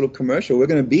way, a little commercial. We're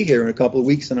going to be here in a couple of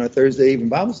weeks in our Thursday evening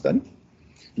Bible study.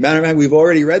 As a matter of fact, we've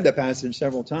already read that passage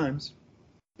several times.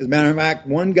 As a matter of fact,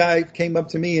 one guy came up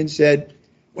to me and said,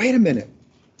 wait a minute.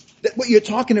 What you're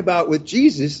talking about with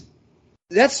Jesus,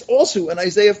 that's also in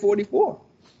Isaiah 44.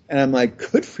 And I'm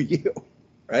like, good for you,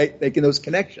 right? Making those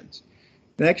connections.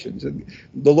 The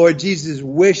Lord Jesus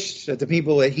wished that the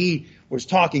people that he was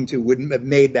talking to would have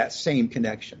made that same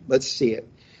connection. Let's see it.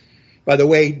 By the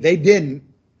way, they didn't.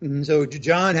 And so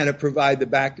John had to provide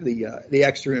the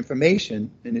extra information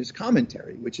in his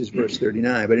commentary, which is verse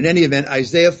 39. But in any event,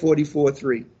 Isaiah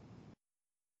 44:3.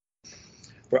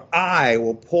 For I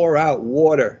will pour out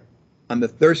water on the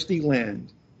thirsty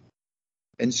land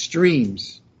and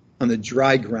streams on the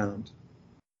dry ground.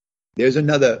 There's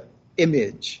another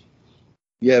image.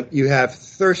 You have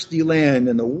thirsty land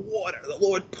and the water. The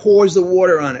Lord pours the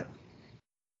water on it.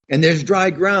 And there's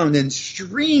dry ground and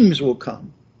streams will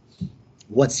come.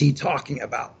 What's he talking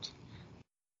about?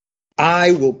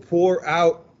 I will pour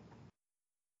out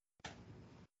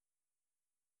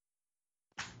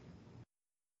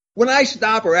When I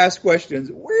stop or ask questions,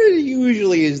 where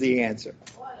usually is the answer?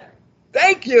 Water.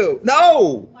 Thank you.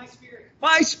 No. My spirit.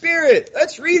 My spirit.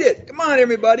 Let's read it. Come on,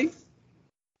 everybody.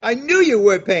 I knew you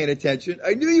weren't paying attention.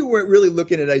 I knew you weren't really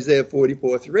looking at Isaiah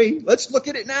 44:3. Let's look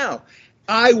at it now.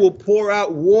 I will pour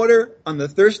out water on the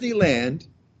thirsty land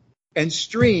and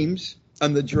streams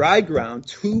on the dry ground.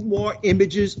 Two more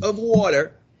images of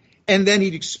water. And then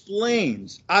he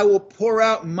explains, I will pour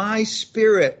out my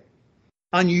spirit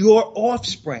on your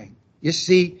offspring. You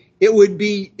see, it would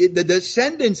be the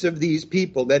descendants of these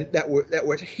people that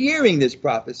were hearing this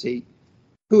prophecy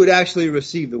who would actually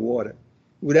receive the water,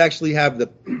 who would actually have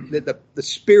the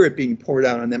spirit being poured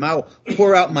out on them. I will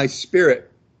pour out my spirit.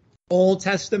 Old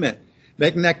Testament,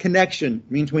 making that connection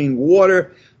between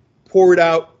water poured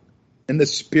out and the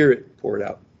spirit poured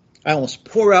out. I will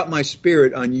pour out my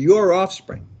spirit on your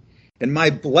offspring and my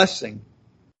blessing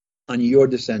on your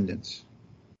descendants.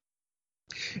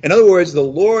 In other words, the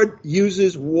Lord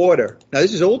uses water. Now,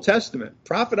 this is Old Testament,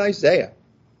 prophet Isaiah,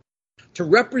 to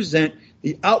represent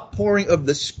the outpouring of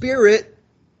the Spirit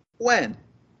when?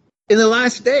 In the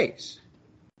last days.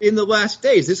 In the last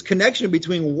days. This connection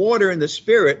between water and the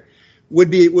Spirit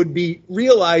would be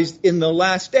realized in the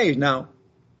last days. Now,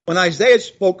 when Isaiah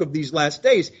spoke of these last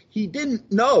days, he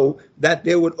didn't know that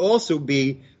there would also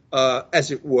be,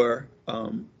 as it were,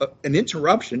 an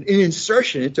interruption, an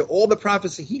insertion into all the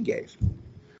prophecy he gave.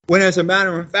 When, as a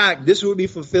matter of fact, this would be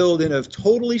fulfilled in a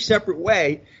totally separate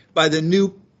way by the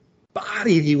new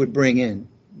body he would bring in,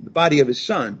 the body of his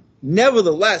son.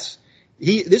 Nevertheless,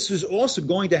 this was also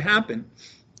going to happen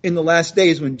in the last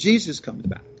days when Jesus comes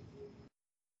back.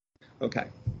 Okay.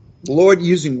 The Lord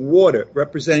using water,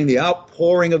 representing the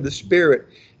outpouring of the Spirit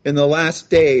in the last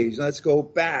days. Let's go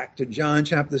back to John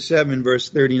chapter 7, verse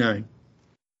 39.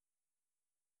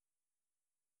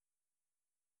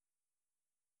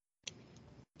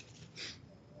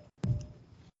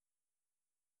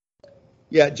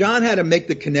 Yeah, John had to make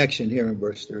the connection here in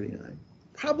verse 39.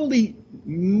 Probably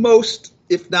most,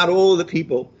 if not all of the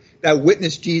people that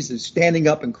witnessed Jesus standing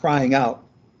up and crying out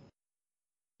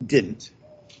didn't.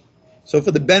 So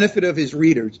for the benefit of his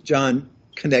readers, John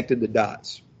connected the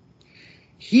dots.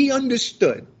 He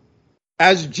understood,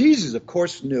 as Jesus, of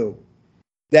course, knew,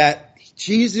 that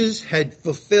Jesus had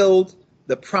fulfilled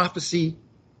the prophecy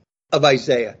of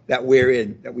Isaiah that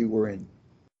we were in.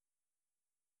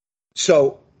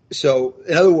 So,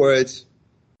 in other words,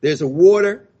 there's a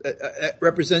water that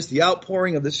represents the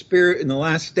outpouring of the Spirit in the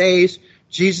last days.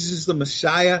 Jesus is the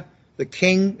Messiah, the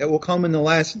King that will come in the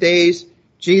last days.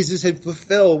 Jesus had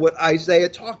fulfilled what Isaiah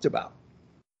talked about.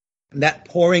 And that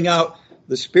pouring out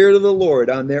the Spirit of the Lord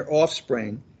on their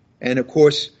offspring. And of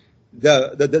course,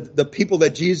 the people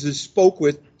that Jesus spoke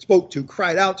to,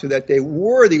 cried out to, that they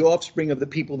were the offspring of the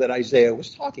people that Isaiah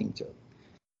was talking to.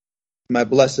 My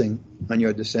blessing on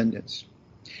your descendants.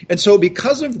 And so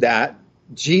because of that,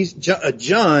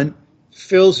 John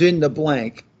fills in the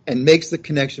blank and makes the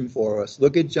connection for us.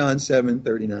 Look at John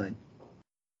 7:39.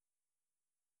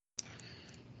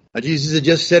 Jesus had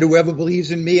just said, whoever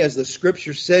believes in me, as the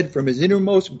scripture said, from his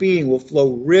innermost being will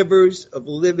flow rivers of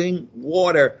living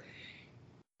water.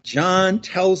 John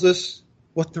tells us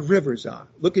what the rivers are.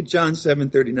 Look at John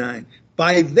 7:39.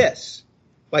 By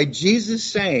Jesus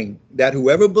saying that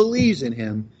whoever believes in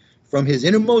him, from his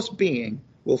innermost being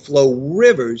will flow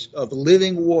rivers of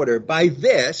living water. By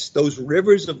this, those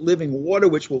rivers of living water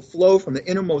which will flow from the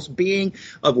innermost being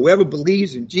of whoever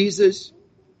believes in Jesus,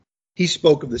 he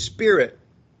spoke of the Spirit,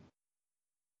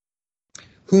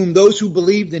 whom those who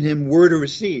believed in him were to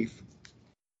receive.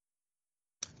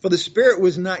 For the Spirit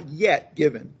was not yet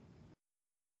given,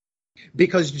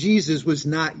 because Jesus was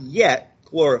not yet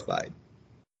glorified.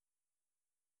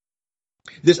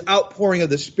 This outpouring of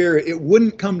the Spirit, it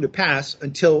wouldn't come to pass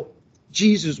until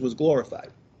Jesus was glorified.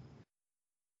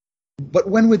 But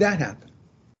when would that happen?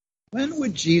 When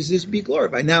would Jesus be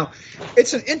glorified? Now,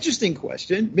 it's an interesting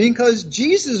question because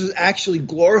Jesus was actually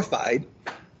glorified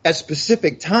at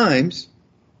specific times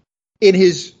in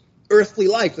his earthly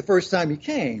life the first time he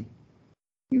came.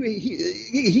 His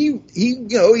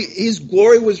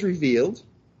glory was revealed.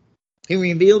 He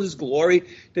revealed his glory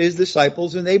to his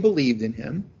disciples and they believed in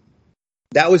him.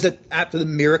 That was after the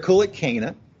miracle at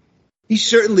Cana. He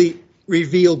certainly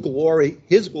revealed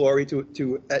his glory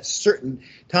to at certain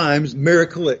times.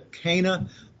 Miracle at Cana.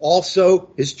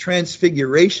 Also his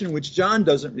transfiguration, which John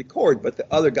doesn't record, but the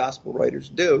other gospel writers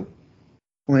do.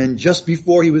 When just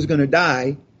before he was going to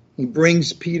die, he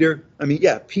brings Peter,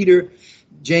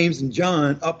 James and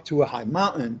John up to a high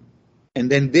mountain. And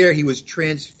then there he was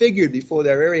transfigured before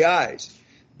their very eyes.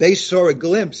 They saw a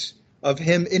glimpse of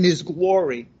him in his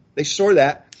glory. They saw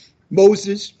that.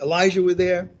 Moses, Elijah were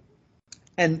there.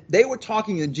 And they were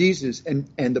talking to Jesus, and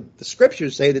the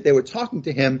scriptures say that they were talking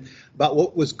to him about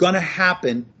what was going to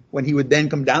happen when he would then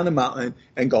come down the mountain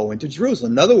and go into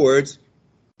Jerusalem. In other words,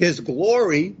 his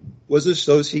glory was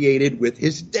associated with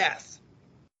his death.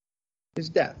 His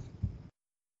death.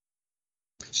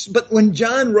 But when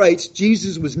John writes,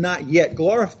 Jesus was not yet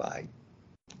glorified,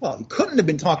 well, he couldn't have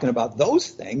been talking about those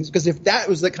things, because if that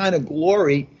was the kind of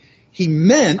glory he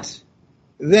meant,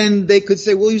 then they could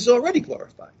say, well, he's already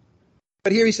glorified.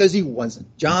 But here he says he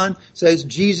wasn't. John says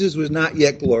Jesus was not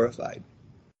yet glorified.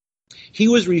 He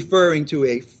was referring to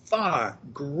a far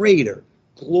greater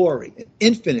glory, an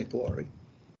infinite glory,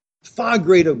 far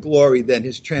greater glory than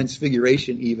his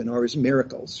transfiguration even, or his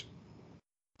miracles.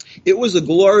 It was a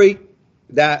glory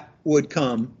that would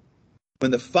come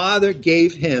when the Father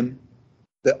gave him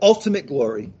the ultimate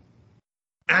glory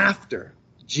after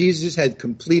Jesus had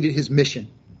completed his mission.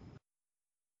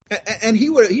 And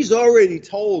he's already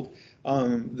told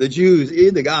the Jews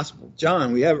in the Gospel,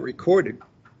 John, we have it recorded.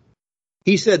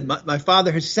 He said, my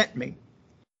Father has sent me.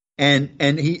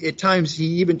 And he at times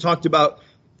he even talked about,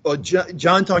 or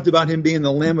John talked about him being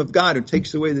the Lamb of God who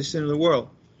takes away the sin of the world.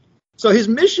 So his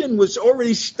mission was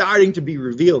already starting to be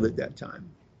revealed at that time.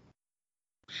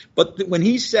 But when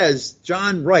he says,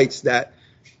 John writes that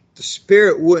the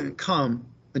Spirit wouldn't come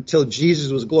until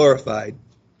Jesus was glorified,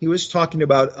 he was talking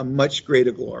about a much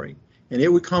greater glory. And it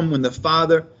would come when the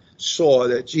Father saw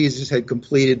that Jesus had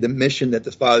completed the mission that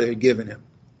the Father had given him.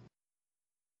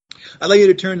 I'd like you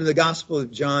to turn to the Gospel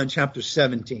of John, chapter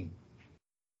 17.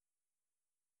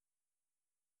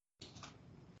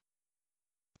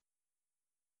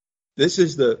 This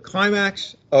is the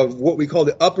climax of what we call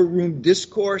the upper room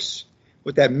discourse.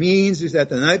 What that means is that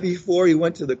the night before he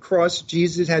went to the cross,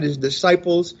 Jesus had his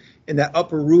disciples in that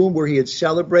upper room where he had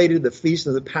celebrated the feast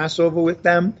of the Passover with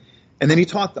them, and then he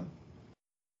taught them.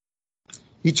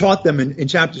 He taught them in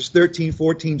chapters 13,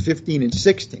 14, 15, and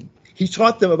 16. He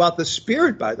taught them about the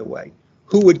Spirit, by the way,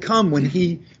 who would come when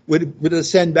he would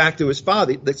ascend back to his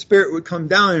Father. The Spirit would come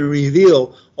down and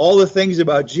reveal all the things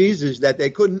about Jesus that they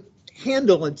couldn't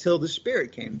handle until the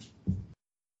Spirit came.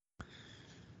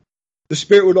 The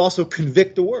Spirit would also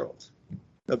convict the world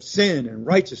of sin and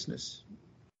righteousness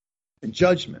and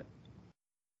judgment.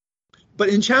 But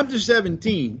in chapter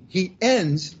 17, he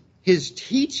ends his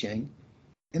teaching,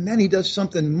 and then he does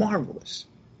something marvelous.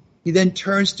 He then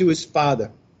turns to his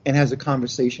Father and has a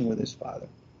conversation with his Father.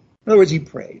 In other words, he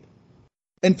prayed.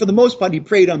 And for the most part, he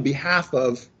prayed on behalf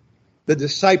of the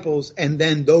disciples and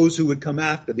then those who would come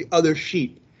after, the other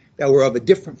sheep that were of a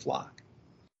different flock.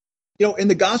 You know, in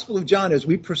the Gospel of John, as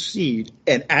we proceed,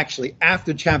 and actually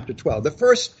after chapter 12, the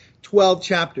first 12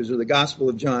 chapters of the Gospel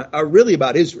of John are really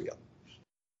about Israel.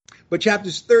 But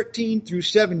chapters 13 through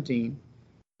 17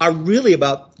 are really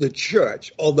about the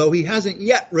church, although he hasn't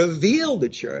yet revealed the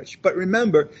church. But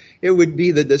remember, it would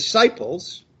be the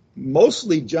disciples,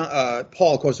 mostly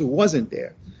Paul, of course, who wasn't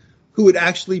there, who would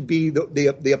actually be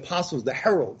the apostles, the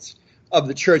heralds of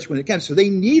the church when it came. So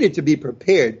they needed to be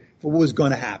prepared for what was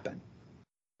going to happen.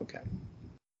 Okay.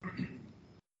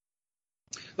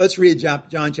 Let's read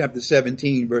John chapter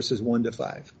 17, verses 1 to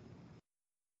 5.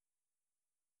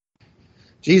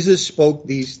 Jesus spoke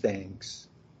these things,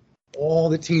 all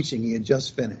the teaching he had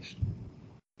just finished,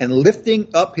 and lifting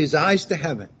up his eyes to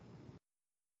heaven,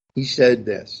 he said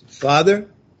this, Father,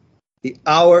 the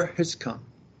hour has come.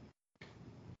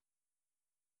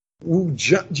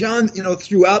 John,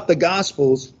 throughout the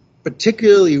Gospels,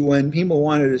 particularly when people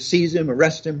wanted to seize him,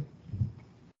 arrest him,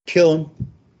 kill him,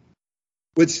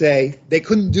 would say they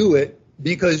couldn't do it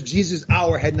because Jesus'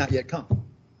 hour had not yet come.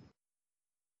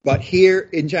 But here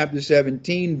in chapter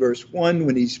 17, verse 1,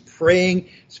 when he's praying,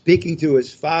 speaking to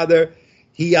his Father,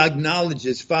 he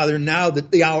acknowledges, Father, now that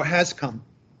the hour has come.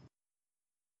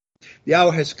 The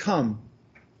hour has come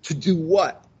to do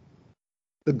what?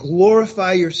 To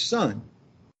glorify your Son,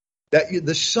 that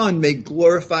the Son may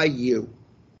glorify you.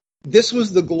 This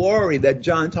was the glory that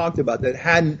John talked about, that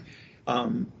hadn't,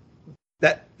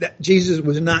 that Jesus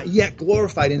was not yet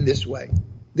glorified in this way.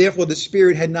 Therefore, the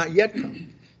Spirit had not yet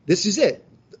come. This is it.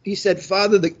 He said,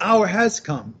 Father, the hour has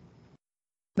come.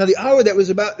 Now, the hour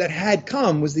that had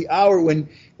come was the hour when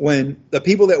the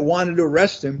people that wanted to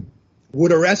arrest him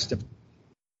would arrest him.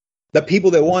 The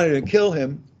people that wanted to kill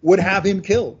him would have him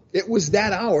killed. It was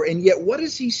that hour. And yet, what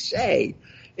does he say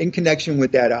in connection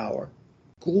with that hour?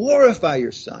 Glorify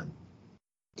your Son.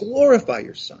 Glorify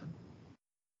your Son.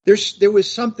 There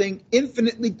was something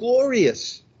infinitely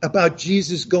glorious about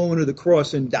Jesus going to the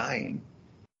cross and dying.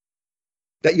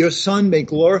 That your Son may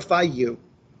glorify you.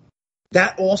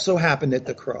 That also happened at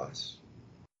the cross.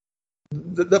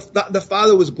 The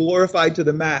Father was glorified to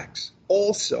the max.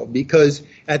 also, because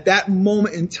at that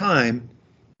moment in time,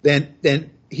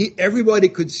 everybody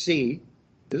could see,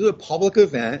 this is a public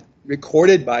event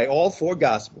recorded by all four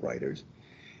gospel writers,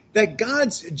 that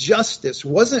God's justice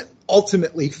wasn't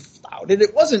ultimately flouted.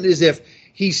 It wasn't as if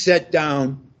he set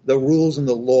down the rules and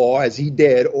the law as he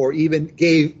did, or even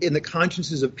gave in the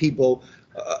consciences of people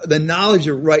the knowledge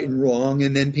of right and wrong,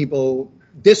 and then people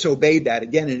disobeyed that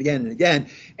again and again and again.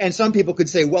 And some people could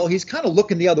say, well, he's kind of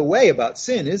looking the other way about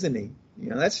sin, isn't he?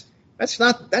 That's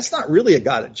not really a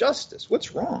God of justice.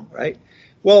 What's wrong, right?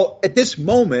 Well, at this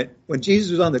moment, when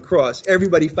Jesus was on the cross,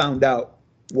 everybody found out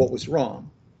what was wrong.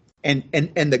 And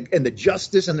the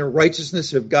justice and the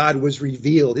righteousness of God was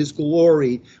revealed. His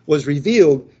glory was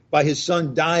revealed by his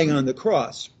son dying on the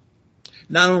cross.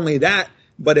 Not only that,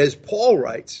 but as Paul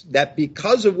writes, that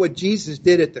because of what Jesus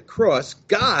did at the cross,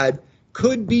 God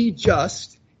could be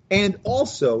just and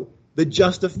also the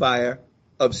justifier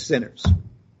of sinners.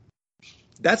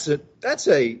 That's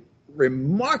a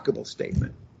remarkable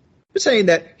statement. We're saying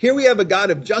that here we have a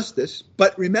God of justice,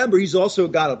 but remember, he's also a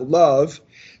God of love.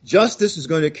 Justice is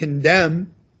going to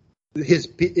condemn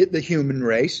the human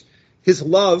race. His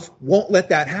love won't let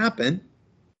that happen.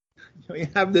 You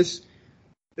have this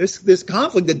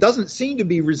conflict that doesn't seem to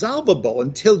be resolvable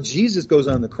until Jesus goes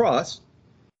on the cross.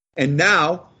 And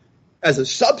now, as a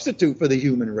substitute for the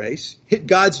human race,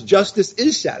 God's justice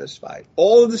is satisfied.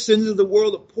 All of the sins of the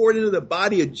world are poured into the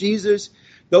body of Jesus.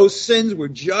 Those sins were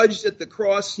judged at the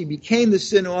cross. He became the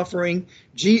sin offering.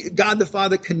 God the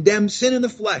Father condemned sin in the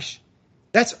flesh.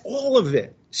 That's all of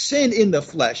it. Sin in the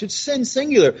flesh. It's sin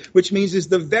singular, which means is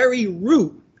the very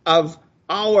root of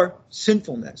our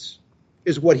sinfulness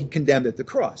is what he condemned at the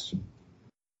cross.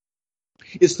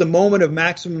 It's the moment of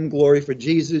maximum glory for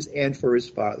Jesus and for his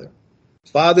Father.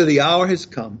 Father, the hour has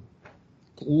come.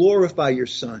 Glorify your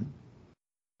Son,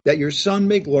 that your Son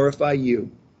may glorify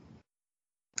you.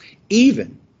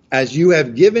 Even as you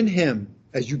have given him,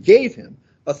 as you gave him,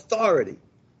 authority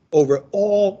over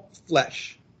all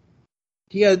flesh.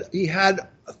 He had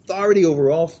authority over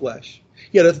all flesh.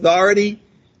 He had authority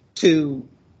to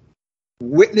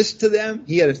witness to them.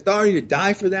 He had authority to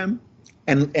die for them.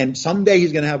 And someday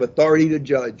he's going to have authority to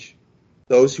judge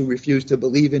those who refuse to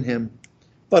believe in him,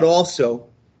 but also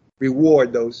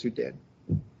reward those who did.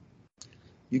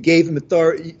 You gave him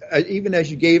authority, even as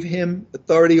you gave him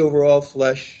authority over all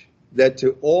flesh, that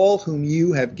to all whom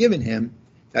you have given him,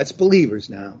 that's believers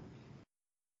now,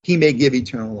 he may give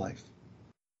eternal life.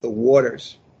 The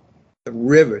waters, the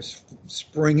rivers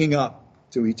springing up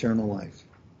to eternal life.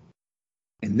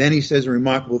 And then he says a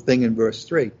remarkable thing in verse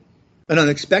 3, an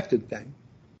unexpected thing.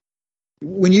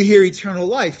 When you hear eternal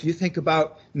life, you think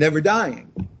about never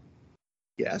dying.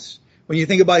 Yes. When you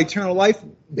think about eternal life,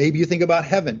 maybe you think about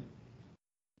heaven.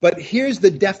 But here's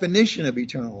the definition of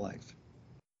eternal life.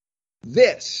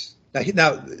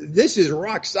 Now, this is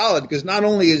rock solid, because not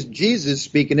only is Jesus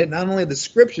speaking it, not only the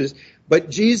scriptures, but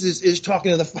Jesus is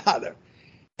talking to the Father.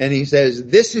 And he says,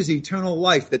 this is eternal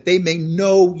life, that they may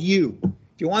know you.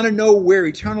 If you want to know where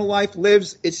eternal life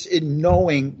lives, it's in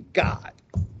knowing God.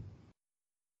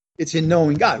 It's in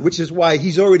knowing God, which is why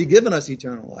he's already given us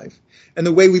eternal life. And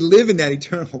the way we live in that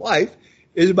eternal life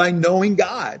is by knowing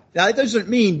God. Now,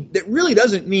 that really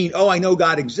doesn't mean, oh, I know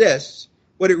God exists.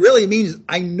 What it really means is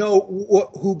I know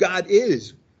who God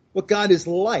is, what God is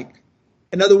like.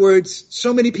 In other words,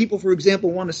 so many people, for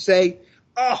example, want to say,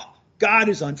 oh, God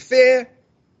is unfair.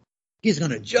 He's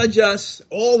going to judge us.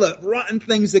 All the rotten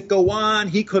things that go on,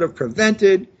 he could have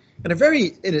prevented. And a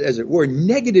very, as it were,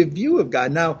 negative view of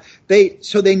God. Now, they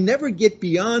never get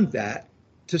beyond that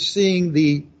to seeing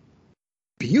the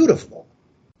beautiful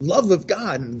love of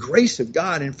God and grace of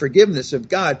God and forgiveness of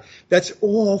God. That's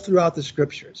all throughout the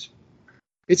scriptures.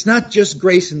 It's not just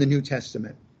grace in the New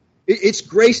Testament. It's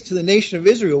grace to the nation of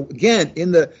Israel. Again,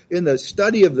 in the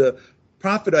study of the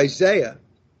prophet Isaiah,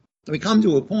 we come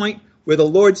to a point where the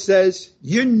Lord says,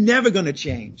 you're never going to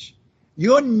change.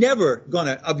 You're never going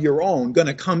to, of your own, going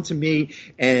to come to me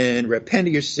and repent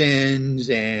of your sins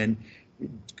and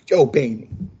obey me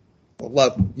or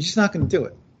love me. You're just not going to do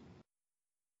it.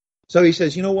 So he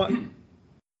says, you know what?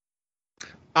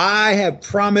 I have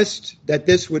promised that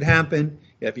this would happen.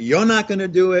 If you're not going to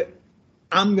do it,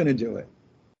 I'm going to do it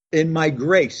in my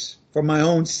grace for my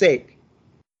own sake.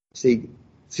 See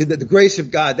that the grace of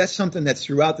God, that's something that's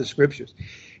throughout the scriptures.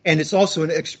 And it's also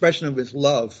an expression of his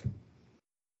love.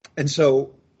 And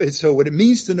so what it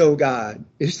means to know God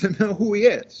is to know who he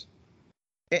is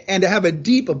and to have a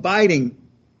deep, abiding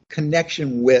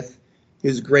connection with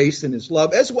his grace and his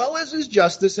love, as well as his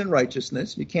justice and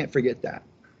righteousness. You can't forget that.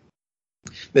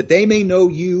 That they may know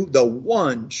you, the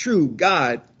one true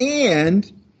God,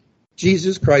 and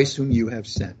Jesus Christ whom you have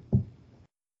sent.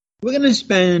 We're going to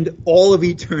spend all of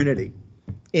eternity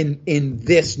in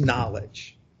this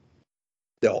knowledge.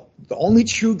 The only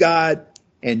true God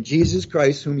and Jesus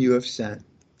Christ whom you have sent.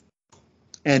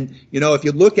 And, if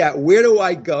you look at where do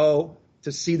I go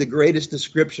to see the greatest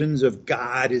descriptions of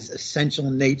God, his essential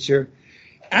nature,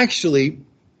 actually,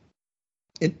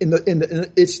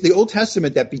 it's the Old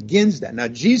Testament that begins that. Now,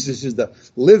 Jesus is the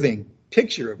living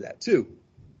picture of that too.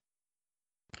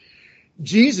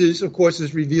 Jesus, of course,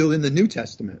 is revealed in the New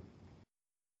Testament.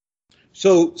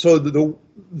 So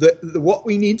what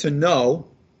we need to know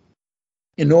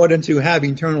in order to have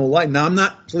eternal life. Now,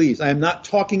 I am not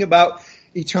talking about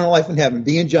eternal life in heaven,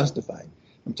 being justified.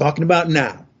 I'm talking about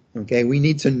now. Okay, we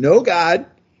need to know God,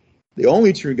 the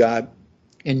only true God,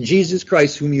 and Jesus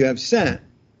Christ whom you have sent.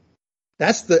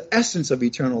 That's the essence of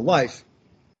eternal life,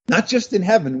 not just in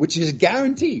heaven, which is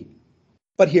guaranteed,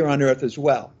 but here on earth as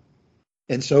well.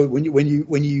 And so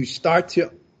when you start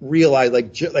to realize,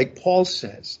 like Paul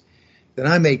says, that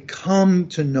I may come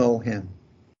to know him,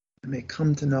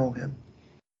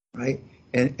 right?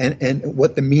 And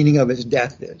what the meaning of his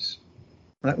death is.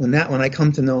 Right? When I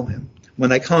come to know him,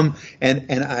 when I come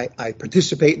and I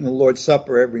participate in the Lord's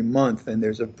Supper every month, and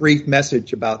there's a brief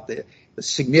message about the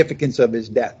significance of his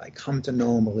death, I come to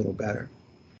know him a little better.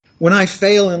 When I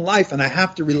fail in life and I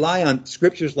have to rely on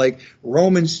scriptures like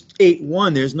Romans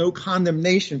 8:1, there's no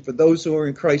condemnation for those who are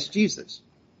in Christ Jesus,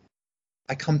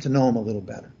 I come to know him a little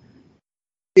better.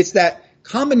 It's that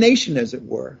combination, as it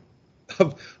were,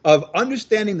 of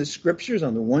understanding the scriptures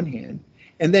on the one hand,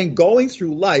 and then going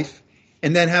through life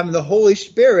and then having the Holy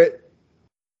Spirit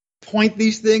point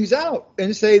these things out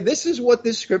and say, this is what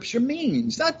this scripture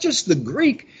means. Not just the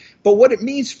Greek, but what it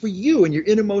means for you and your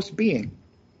innermost being.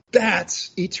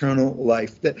 That's eternal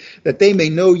life, that they may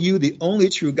know you, the only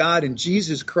true God, and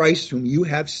Jesus Christ whom you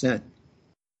have sent.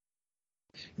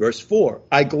 Verse 4,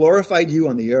 I glorified you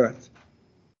on the earth.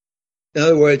 In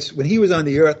other words, when he was on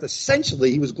the earth,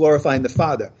 essentially he was glorifying the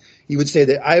Father. He would say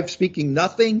that I am speaking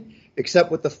nothing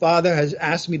except what the Father has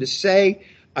asked me to say.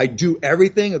 I do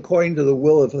everything according to the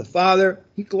will of the Father.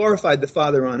 He glorified the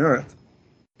Father on earth.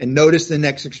 And notice the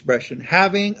next expression,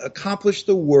 having accomplished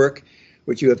the work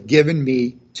which you have given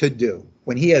me to do.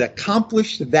 When he had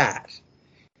accomplished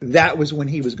that was when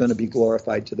he was going to be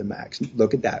glorified to the max.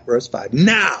 Look at that, verse 5.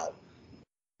 Now,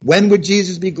 when would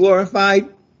Jesus be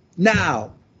glorified?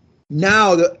 Now.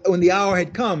 Now, when the hour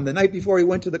had come, the night before he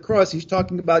went to the cross, he's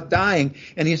talking about dying.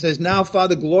 And he says, now,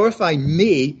 Father, glorify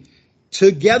me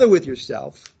together with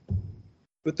yourself,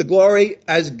 with the glory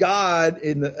as God,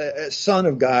 in the Son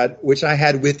of God, which I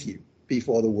had with you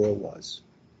before the world was.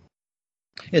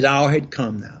 His hour had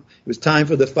come now. It was time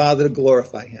for the Father to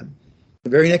glorify him. The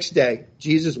very next day,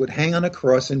 Jesus would hang on a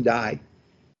cross and die.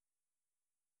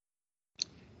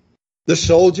 The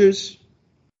soldiers,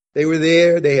 they were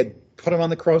there. They had put him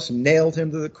on the cross and nailed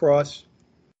him to the cross.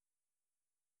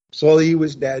 Saw that he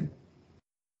was dead.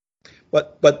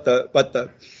 But the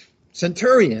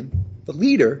centurion, the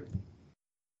leader,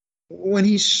 when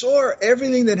he saw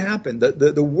everything that happened,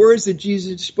 the words that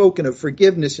Jesus had spoken of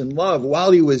forgiveness and love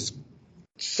while he was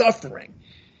suffering,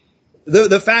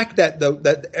 the fact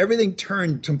that everything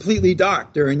turned completely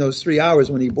dark during those 3 hours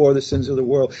when he bore the sins of the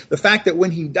world, the fact that when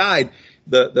he died,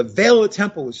 the veil of the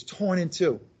temple was torn in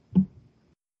two.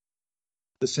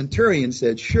 The centurion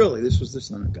said, surely this was the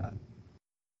Son of God.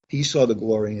 He saw the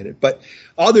glory in it. But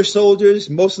other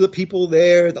soldiers, most of the people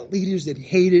there, the leaders that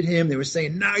hated him, they were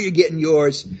saying, now you're getting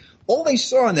yours. All they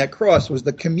saw on that cross was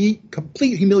the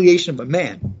complete humiliation of a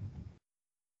man.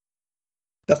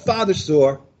 The Father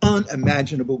saw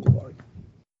unimaginable glory.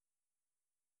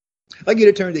 I'd like you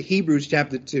to turn to Hebrews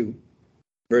chapter 2,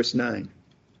 verse 9.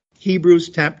 Hebrews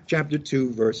chapter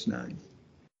 2, verse 9.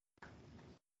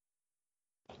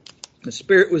 The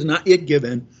Spirit was not yet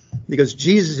given because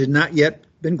Jesus had not yet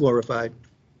been glorified.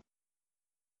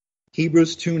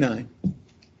 Hebrews 2:9.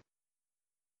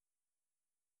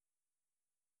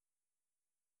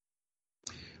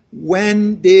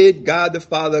 When did God the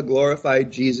Father glorify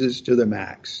Jesus to the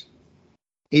max?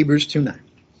 Hebrews 2:9.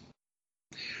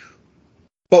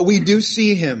 But we do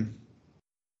see him.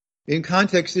 In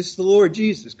context, it's the Lord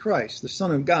Jesus Christ, the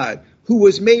Son of God, who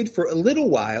was made for a little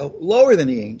while lower than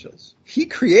the angels. He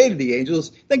created the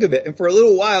angels. Think of it. And for a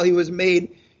little while, he was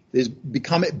made,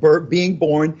 being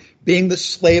born, being the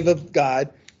slave of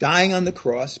God, dying on the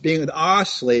cross, being our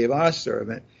slave, our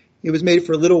servant. He was made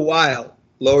for a little while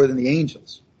lower than the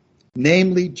angels.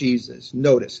 Namely, Jesus.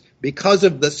 Notice, because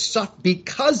of the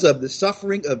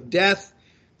suffering of death,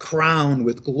 crowned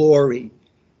with glory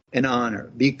and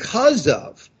honor. Because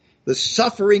of the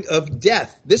suffering of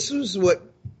death. This was what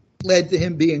led to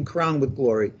him being crowned with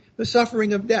glory? The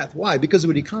suffering of death. Why? Because of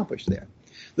what he accomplished there.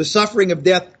 The suffering of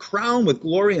death crowned with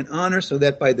glory and honor, so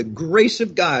that by the grace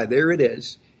of God, there it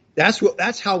is.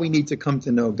 That's how we need to come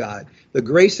to know God. The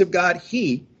grace of God,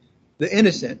 he, the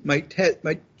innocent, might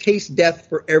taste death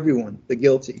for everyone, the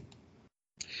guilty.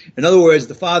 In other words,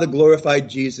 the Father glorified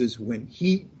Jesus when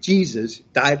Jesus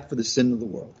died for the sin of the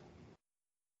world.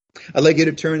 I'd like you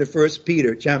to turn to 1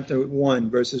 Peter chapter 1,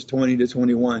 verses 20 to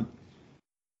 21.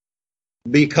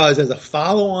 Because as a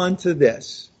follow-on to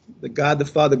this, the God the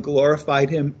Father glorified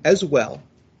him as well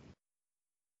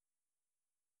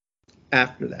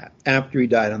after he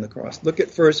died on the cross. Look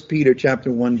at 1 Peter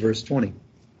chapter 1, verse 20.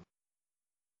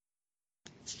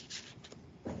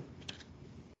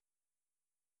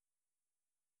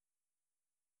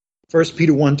 First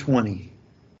Peter 1:20.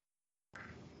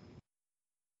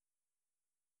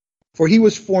 For he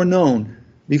was foreknown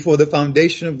before the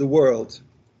foundation of the world.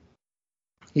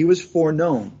 He was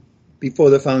foreknown before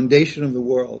the foundation of the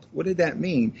world. What did that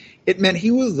mean? It meant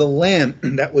he was the lamb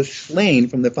that was slain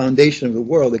from the foundation of the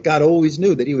world, that God always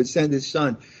knew that he would send his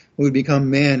son who would become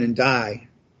man and die.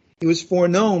 He was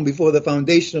foreknown before the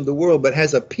foundation of the world, but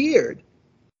has appeared,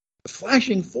 the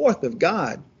flashing forth of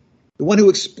God. The one who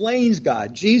explains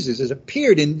God, Jesus, has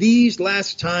appeared in these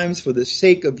last times for the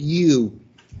sake of you,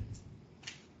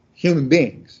 human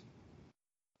beings.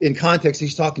 In context,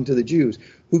 he's talking to the Jews,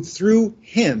 who through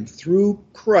him, through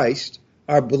Christ,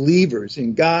 are believers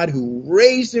in God who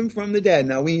raised him from the dead.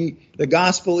 Now, the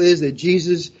gospel is that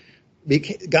Jesus,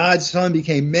 God's Son,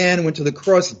 became man, went to the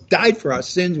cross, died for our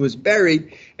sins, was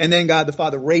buried, and then God the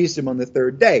Father raised him on the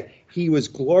third day. He was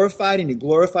glorified, and he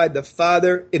glorified the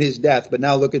Father in his death. But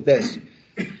now look at this.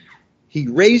 He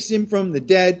raised him from the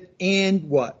dead and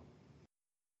what?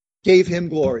 Gave him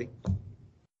glory.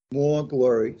 More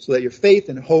glory, so that your faith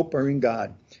and hope are in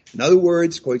God. In other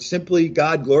words, quite simply,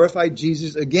 God glorified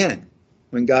Jesus again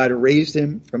when God raised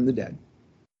him from the dead.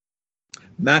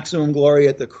 Maximum glory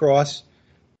at the cross.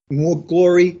 More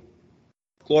glory,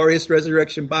 glorious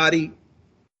resurrection body.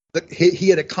 He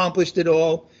had accomplished it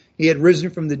all. He had risen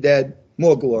from the dead.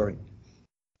 More glory.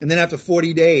 And then after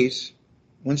 40 days,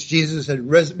 once Jesus had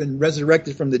been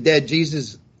resurrected from the dead,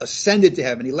 Jesus ascended to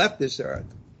heaven. He left this earth.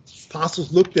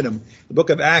 Apostles looked at him. The book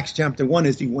of Acts chapter 1,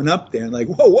 as he went up there and like,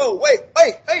 whoa, wait,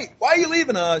 why are you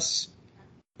leaving us?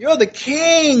 You're the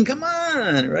king, come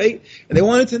on, right? And they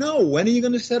wanted to know, when are you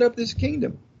going to set up this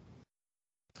kingdom?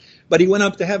 But he went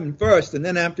up to heaven first, and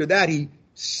then after that he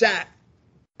sat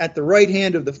at the right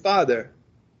hand of the Father,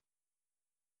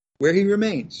 where he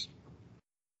remains.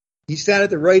 He sat at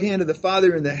the right hand of the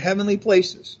Father in the heavenly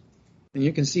places. And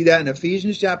you can see that in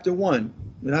Ephesians chapter 1.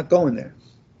 We're not going there.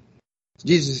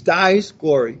 Jesus dies,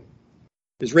 glory.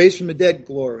 Is raised from the dead,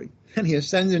 glory. And he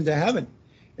ascends into heaven.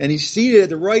 And he's seated at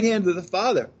the right hand of the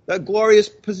Father, that glorious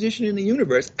position in the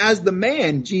universe, as the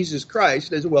man, Jesus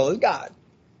Christ, as well as God,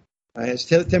 as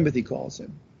Timothy calls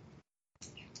him.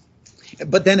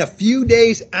 But then a few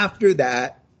days after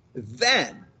that,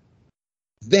 then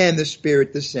the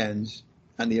Spirit descends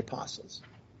on the apostles.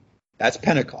 That's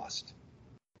Pentecost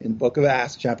in the book of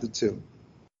Acts chapter 2.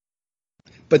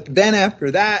 But then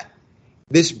after that,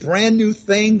 this brand new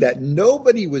thing that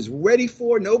nobody was ready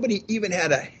for, nobody even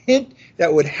had a hint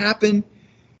that would happen,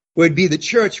 would be the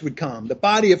church would come. The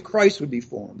body of Christ would be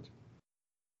formed.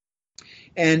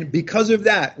 And because of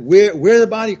that, we're the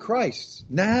body of Christ.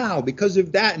 Now, because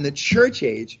of that, in the church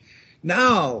age,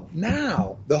 now,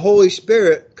 the Holy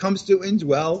Spirit comes to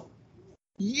indwell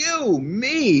you,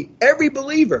 me, every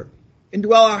believer,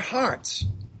 indwell our hearts.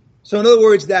 So in other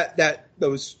words, that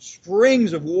those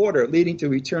springs of water leading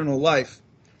to eternal life,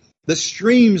 the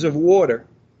streams of water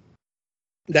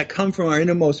that come from our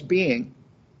innermost being,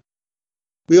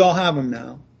 we all have them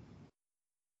now.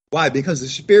 Why? Because the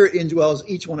Spirit indwells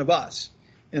each one of us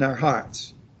in our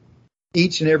hearts,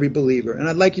 each and every believer. And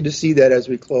I'd like you to see that as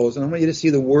we close. And I want you to see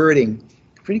the wording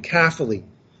pretty carefully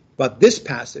about this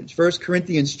passage, 1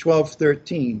 Corinthians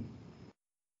 12:13,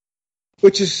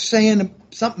 which is saying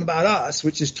something about us,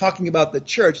 which is talking about the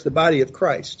church, the body of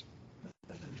Christ.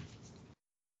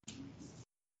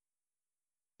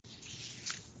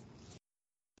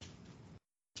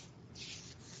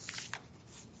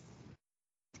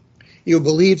 He who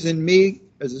believes in me,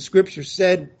 as the scripture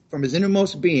said, from his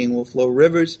innermost being will flow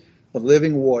rivers of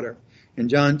living water. And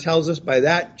John tells us by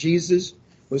that Jesus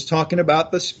was talking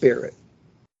about the Spirit,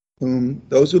 whom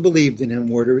those who believed in him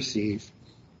were to receive.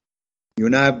 You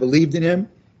and I have believed in him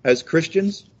as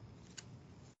Christians.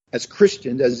 As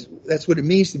that's what it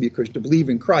means to be a Christian, to believe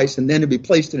in Christ and then to be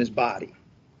placed in his body.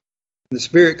 And the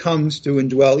Spirit comes to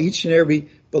indwell each and every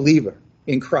believer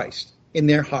in Christ, in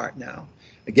their heart now.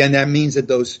 Again, that means that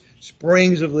those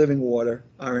springs of living water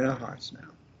are in our hearts now.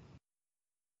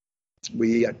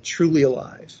 We are truly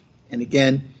alive. And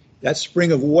again, that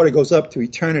spring of water goes up to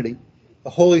eternity. The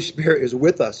Holy Spirit is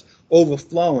with us,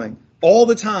 overflowing all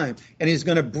the time. And he's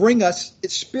going to bring us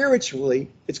spiritually.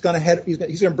 He's going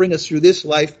to bring us through this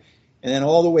life and then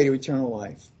all the way to eternal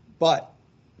life. But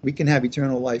we can have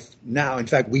eternal life now. In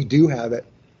fact, we do have it.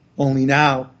 Only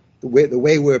now, the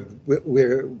way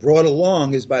we're brought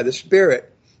along is by the Spirit.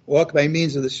 Walk by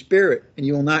means of the Spirit, and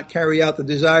you will not carry out the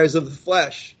desires of the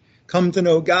flesh. Come to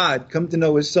know God. Come to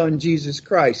know His Son, Jesus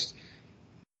Christ.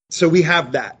 So we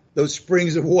have that. Those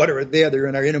springs of water are there. They're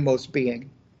in our innermost being.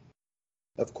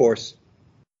 Of course,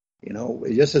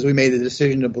 just as we made the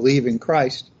decision to believe in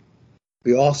Christ,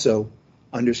 we also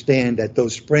understand that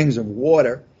those springs of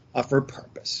water are for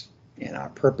purpose. And our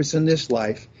purpose in this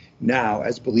life now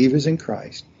as believers in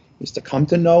Christ is to come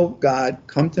to know God,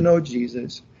 come to know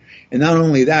Jesus. And not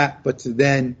only that, but to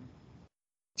then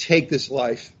take this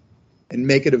life and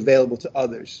make it available to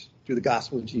others through the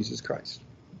gospel of Jesus Christ.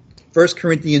 1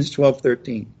 Corinthians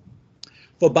 12:13.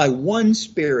 For by one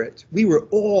Spirit we were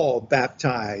all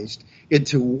baptized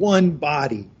into one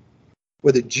body,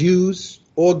 whether Jews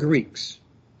or Greeks.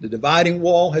 The dividing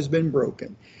wall has been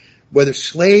broken, whether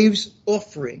slaves or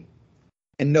free.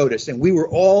 And notice, and we were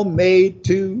all made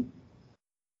to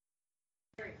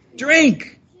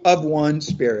drink of one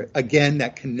Spirit. Again,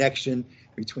 that connection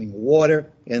between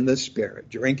water and the Spirit.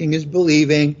 Drinking is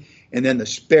believing, and then the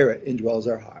Spirit indwells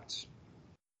our hearts.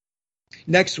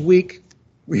 Next week,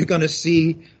 we're going to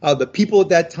see how the people at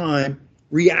that time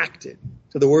reacted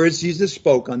to the words Jesus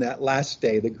spoke on that last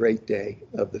day, the great day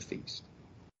of the feast.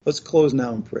 Let's close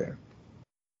now in prayer.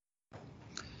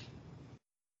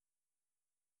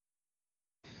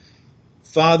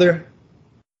 Father,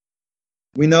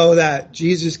 we know that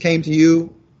Jesus came to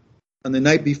you on the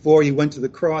night before he went to the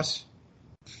cross.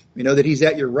 We know that he's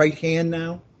at your right hand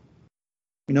now.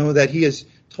 We know that he has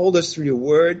told us through your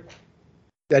word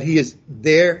that he is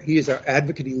there. He is our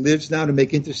advocate. He lives now to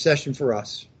make intercession for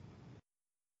us.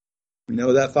 We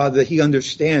know that, Father, that he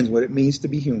understands what it means to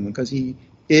be human because he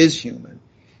is human.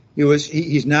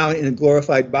 He's now in a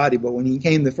glorified body, but when he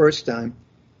came the first time,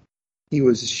 he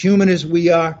was as human as we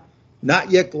are,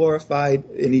 not yet glorified,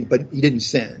 but he didn't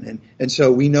sin. And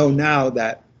so we know now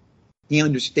that he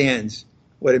understands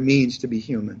what it means to be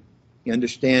human. He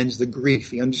understands the grief.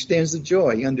 He understands the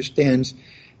joy. He understands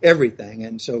everything.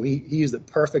 And so he is the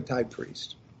perfect high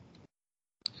priest.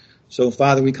 So,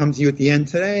 Father, we come to you at the end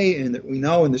today, and that we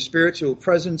know in the spiritual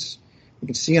presence, we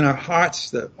can see in our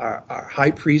hearts our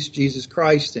high priest, Jesus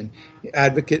Christ, and the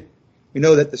advocate. We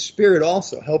know that the Spirit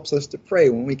also helps us to pray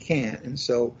when we can't. And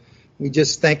so we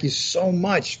just thank you so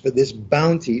much for this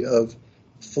bounty of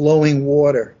flowing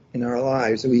water in our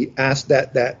lives. And we ask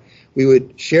that we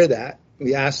would share that.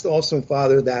 We asked also,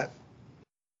 Father, that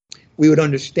we would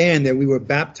understand that we were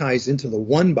baptized into the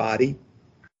one body.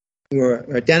 We were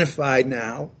identified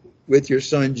now with your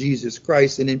Son, Jesus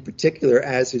Christ, and in particular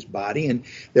as his body. And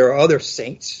there are other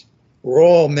saints. We're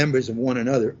all members of one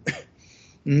another.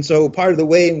 And so part of the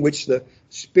way in which the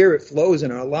Spirit flows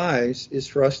in our lives is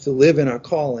for us to live in our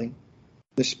calling,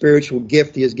 the spiritual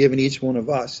gift he has given each one of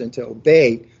us, and to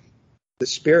obey the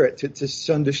Spirit,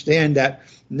 to understand that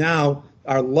now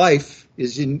our life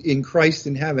is in Christ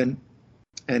in heaven,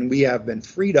 and we have been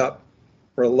freed up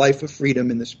for a life of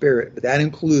freedom in the Spirit. But that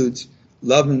includes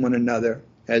loving one another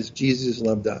as Jesus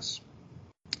loved us.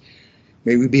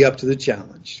 May we be up to the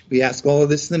challenge. We ask all of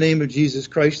this in the name of Jesus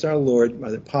Christ our Lord, by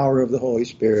the power of the Holy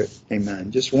Spirit.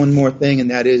 Amen. Just one more thing,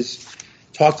 and that is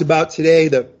talked about today,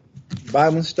 the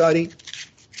Bible study.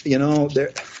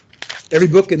 Every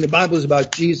book in the Bible is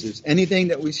about Jesus. Anything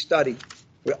that we study,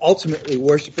 we're ultimately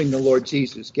worshiping the Lord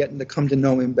Jesus, getting to come to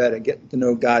know him better, getting to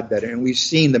know God better. And we've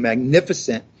seen the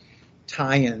magnificent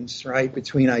tie-ins, right,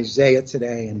 between Isaiah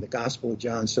today and the Gospel of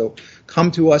John. So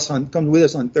come with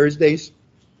us on Thursdays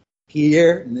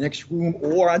here in the next room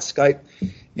or on Skype,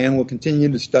 and we'll continue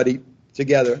to study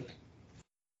together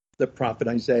the prophet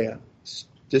Isaiah.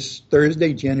 This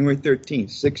Thursday, January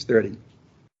 13th, 6:30.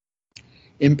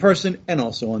 In person and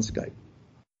also on Skype.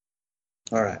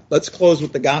 All right, let's close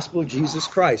with the gospel of Jesus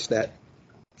Christ. That,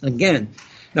 again,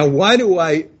 now why do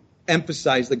I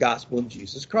emphasize the gospel of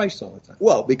Jesus Christ all the time?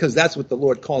 Well, because that's what the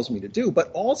Lord calls me to do,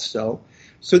 but also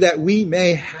so that we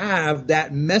may have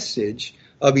that message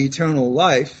of eternal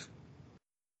life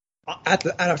at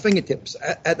our fingertips,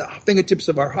 at the fingertips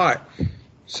of our heart,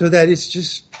 so that it's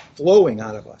just flowing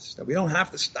out of us, that we don't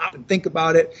have to stop and think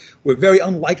about it. We're very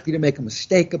unlikely to make a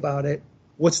mistake about it.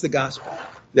 What's the gospel?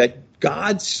 That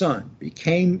God's Son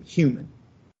became human,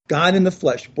 God in the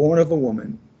flesh, born of a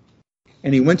woman,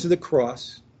 and he went to the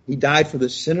cross. He died for the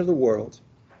sin of the world.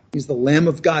 He's the Lamb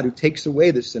of God who takes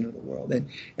away the sin of the world.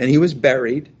 And he was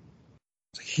buried,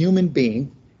 a human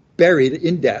being, buried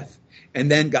in death.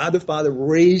 And then God the Father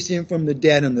raised him from the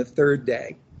dead on the third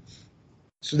day,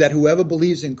 so that whoever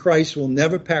believes in Christ will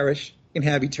never perish and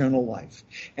have eternal life.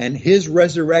 And his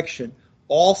resurrection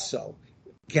also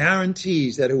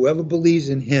guarantees that whoever believes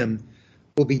in him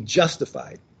will be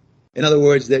justified. In other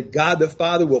words, that God the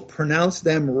Father will pronounce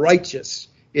them righteous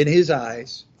in his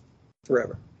eyes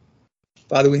forever.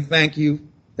 Father, we thank you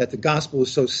that the gospel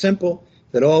is so simple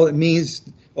that all it means,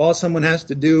 all someone has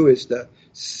to do is to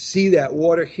see that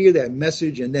water, hear that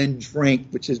message, and then drink,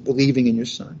 which is believing in your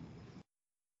Son.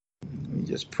 We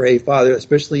just pray, Father,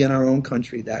 especially in our own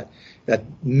country, that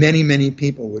many, many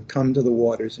people would come to the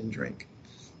waters and drink.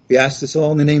 We ask this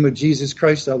all in the name of Jesus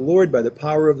Christ, our Lord, by the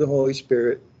power of the Holy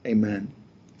Spirit. Amen.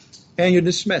 And you're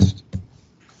dismissed.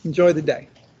 Enjoy the day.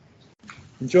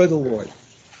 Enjoy the Lord.